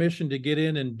getting permission to get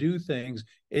in and do things,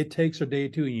 it takes a day or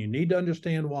two, and you need to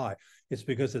understand why. It's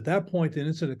because at that point, the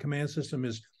incident command system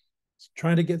is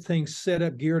trying to get things set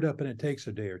up, geared up, and it takes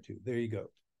a day or two. There you go.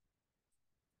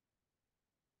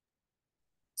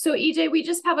 So EJ, we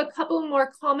just have a couple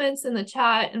more comments in the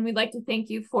chat, and we'd like to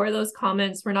thank you for those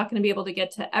comments. We're not going to be able to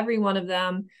get to every one of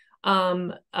them.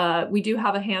 We do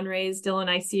have a hand raised. Dylan,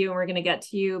 I see you, and we're going to get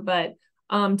to you. But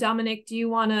Dominic, do you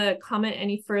want to comment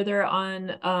any further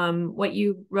on what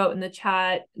you wrote in the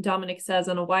chat? Dominic says,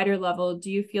 on a wider level,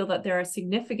 do you feel that there are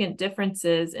significant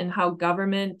differences in how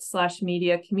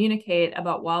government/media communicate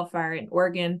about wildfire in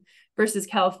Oregon versus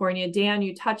California? Dan,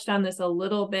 you touched on this a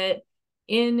little bit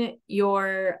in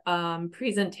your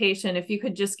presentation. If you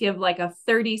could just give like a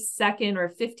 30-second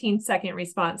or 15-second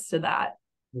response to that.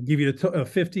 We'll give you a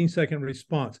 15-second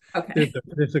response. Okay.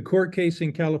 There's a court case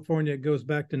in California. It goes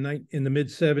back to in the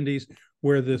mid-70s,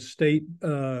 where the state,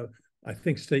 I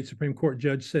think state Supreme Court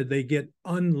judge said they get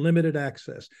unlimited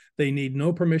access. They need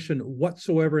no permission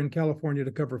whatsoever in California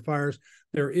to cover fires.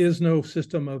 There is no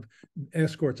system of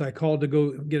escorts. I called to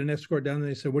go get an escort down, and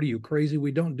they said, what are you, crazy?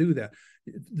 We don't do that.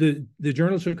 The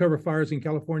journalists who cover fires in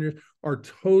California are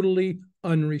totally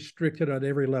unrestricted at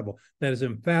every level. That is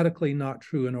emphatically not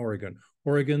true in Oregon.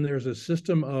 Oregon, there's a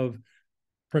system of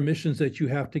permissions that you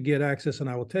have to get access. And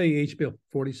I will tell you, HB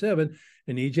 47,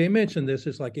 and EJ mentioned this,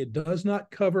 it's like it does not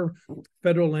cover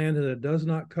federal land and it does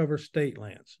not cover state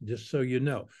lands, just so you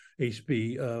know.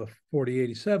 HB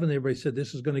 4087, everybody said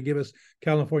this is going to give us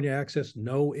California access.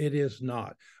 No, it is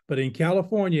not. But in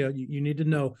California, you need to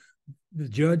know the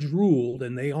judge ruled,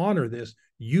 and they honor this,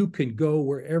 you can go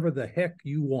wherever the heck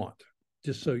you want.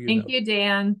 Just so you know. Thank you,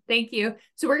 Dan. Thank you.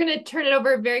 So we're going to turn it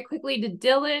over very quickly to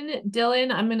Dylan.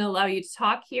 Dylan, I'm going to allow you to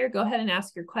talk here. Go ahead and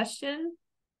ask your question.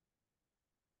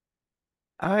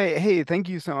 All right. Hey, thank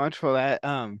you so much for that.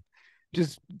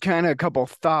 Just kind of a couple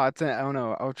thoughts. I don't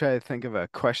know. I'll try to think of a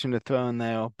question to throw in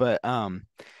there. But I'm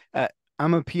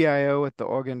a PIO with the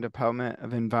Oregon Department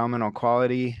of Environmental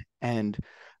Quality, and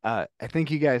I thank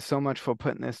you guys so much for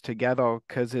putting this together,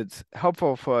 because it's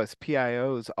helpful for us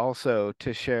PIOs also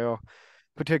to share,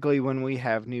 particularly when we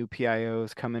have new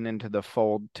PIOs coming into the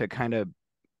fold, to kind of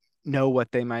know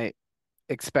what they might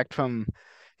expect from,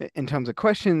 in terms of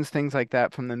questions, things like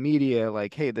that from the media,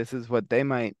 like, hey, this is what they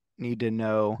might need to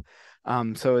know.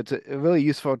 So it's a really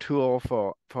useful tool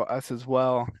for us as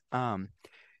well. And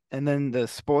then the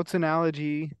sports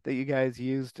analogy that you guys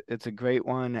used, it's a great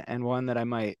one, and one that I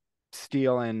might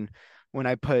steal. And when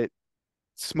I put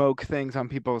smoke things on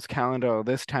people's calendar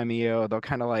this time of year, they're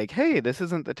kind of like, hey, this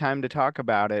isn't the time to talk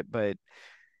about it, but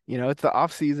it's the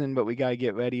off season, but we got to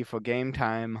get ready for game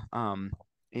time.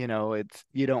 It's,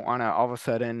 you don't want to all of a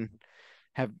sudden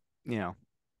have, so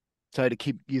I had to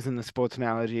keep using the sports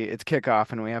analogy. It's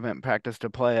kickoff and we haven't practiced a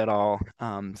play at all.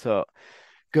 So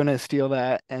gonna steal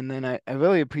that. And then I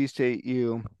really appreciate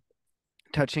you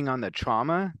touching on the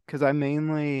trauma, because I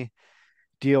mainly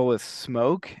deal with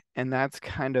smoke, and that's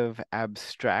kind of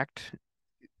abstract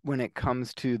when it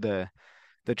comes to the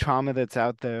trauma that's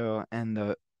out there and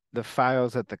the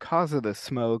fires at the cause of the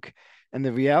smoke. And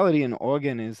the reality in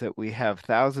Oregon is that we have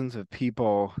thousands of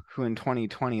people who in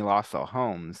 2020 lost their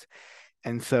homes.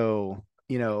 And so,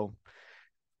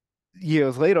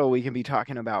 years later, we can be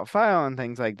talking about fire and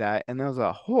things like that. And there's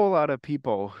a whole lot of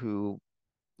people who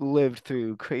lived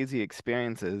through crazy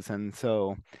experiences. And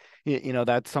so,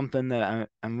 that's something that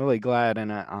I'm really glad.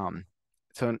 And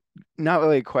so not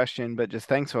really a question, but just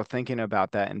thanks for thinking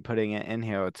about that and putting it in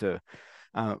here. It's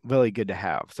really good to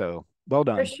have. So well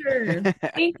done. For sure.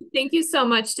 Thank you so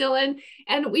much, Dylan.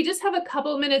 And we just have a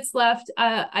couple minutes left.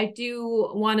 I do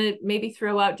want to maybe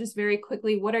throw out just very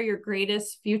quickly, what are your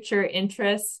greatest future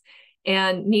interests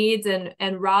and needs?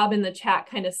 And Rob in the chat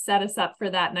kind of set us up for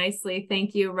that nicely.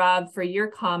 Thank you, Rob, for your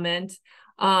comment.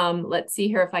 Let's see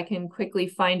here if I can quickly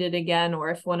find it again, or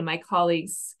if one of my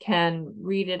colleagues can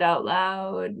read it out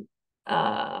loud.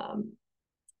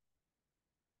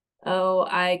 Oh,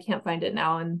 I can't find it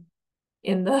now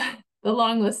in the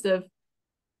long list of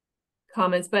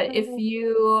comments, but if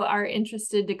you are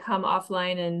interested to come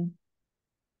offline and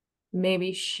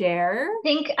maybe share.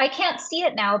 I can't see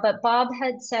it now, but I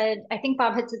think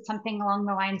Bob had said something along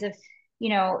the lines of,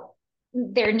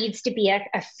 there needs to be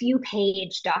a few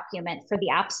page document for the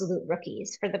absolute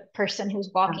rookies, for the person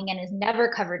who's walking in, has never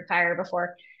covered fire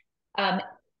before,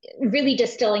 really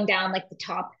distilling down like the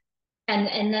top.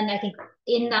 And then I think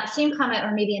in that same comment,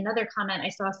 or maybe another comment, I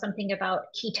saw something about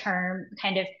key term,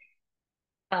 kind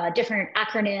of different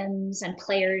acronyms and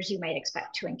players you might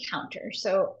expect to encounter.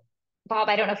 So Bob,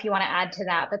 I don't know if you want to add to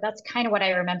that, but that's kind of what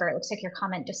I remember. It looks like your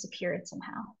comment disappeared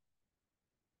somehow.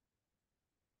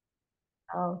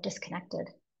 Oh, disconnected.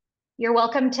 You're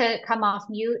welcome to come off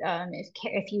mute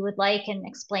if you would like, and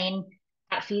explain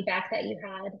that feedback that you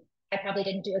had. I probably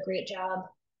didn't do a great job.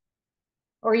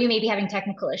 Or you may be having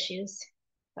technical issues.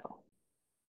 So.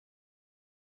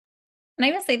 And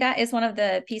I will say that is one of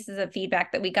the pieces of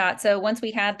feedback that we got. So once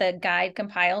we had the guide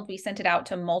compiled, we sent it out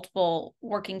to multiple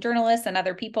working journalists and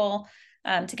other people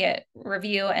to get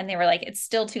review, and they were like, it's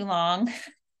still too long.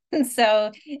 And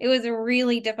so it was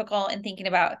really difficult in thinking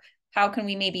about how can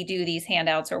we maybe do these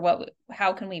handouts, or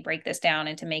how can we break this down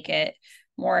and to make it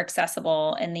more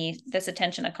accessible in this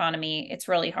attention economy. It's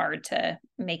really hard to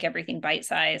make everything bite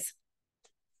size.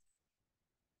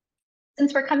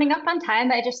 Since we're coming up on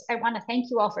time, I want to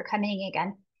thank you all for coming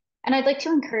again. And I'd like to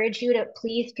encourage you to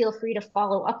please feel free to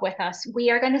follow up with us. We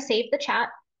are going to save the chat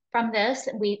from this.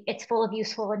 It's full of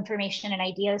useful information and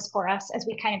ideas for us as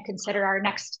we kind of consider our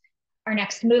next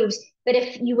moves. But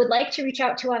if you would like to reach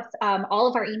out to us, all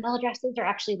of our email addresses are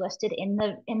actually listed in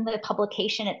the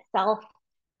publication itself,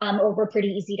 or we're pretty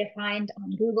easy to find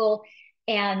on Google.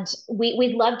 And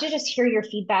we'd love to just hear your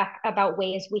feedback about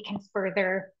ways we can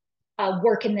further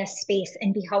work in this space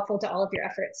and be helpful to all of your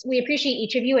efforts. We appreciate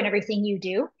each of you and everything you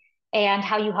do, and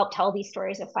how you help tell these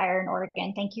stories of fire in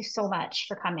Oregon. Thank you so much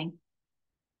for coming.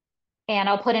 And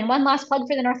I'll put in one last plug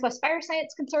for the Northwest Fire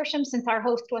Science Consortium, since our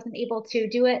host wasn't able to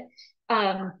do it.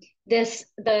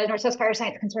 The Northwest Fire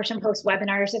Science Consortium hosts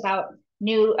webinars about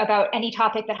any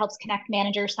topic that helps connect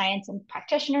managers, science, and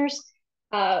practitioners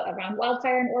around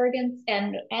wildfire in Oregon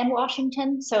and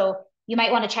Washington. So you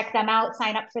might want to check them out,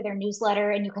 sign up for their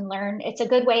newsletter, and you can learn. It's a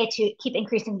good way to keep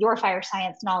increasing your fire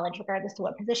science knowledge, regardless of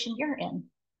what position you're in.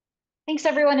 Thanks,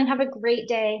 everyone, and have a great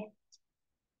day.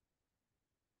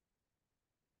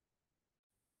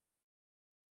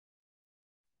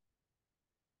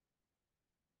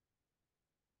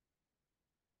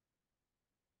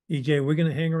 EJ, we're going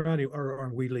to hang around, or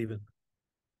are we leaving?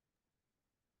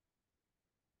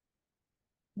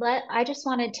 I just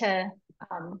wanted to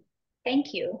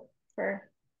thank you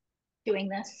for doing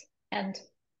this, and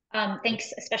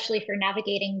thanks especially for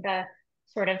navigating the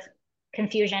sort of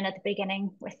confusion at the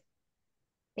beginning with.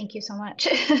 Thank you so much.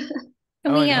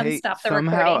 Can we stop the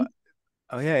recording?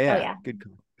 Oh yeah. Oh, yeah. Good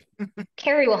call.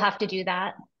 Carrie will have to do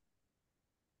that.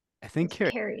 I think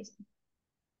Carrie's.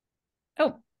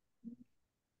 Oh.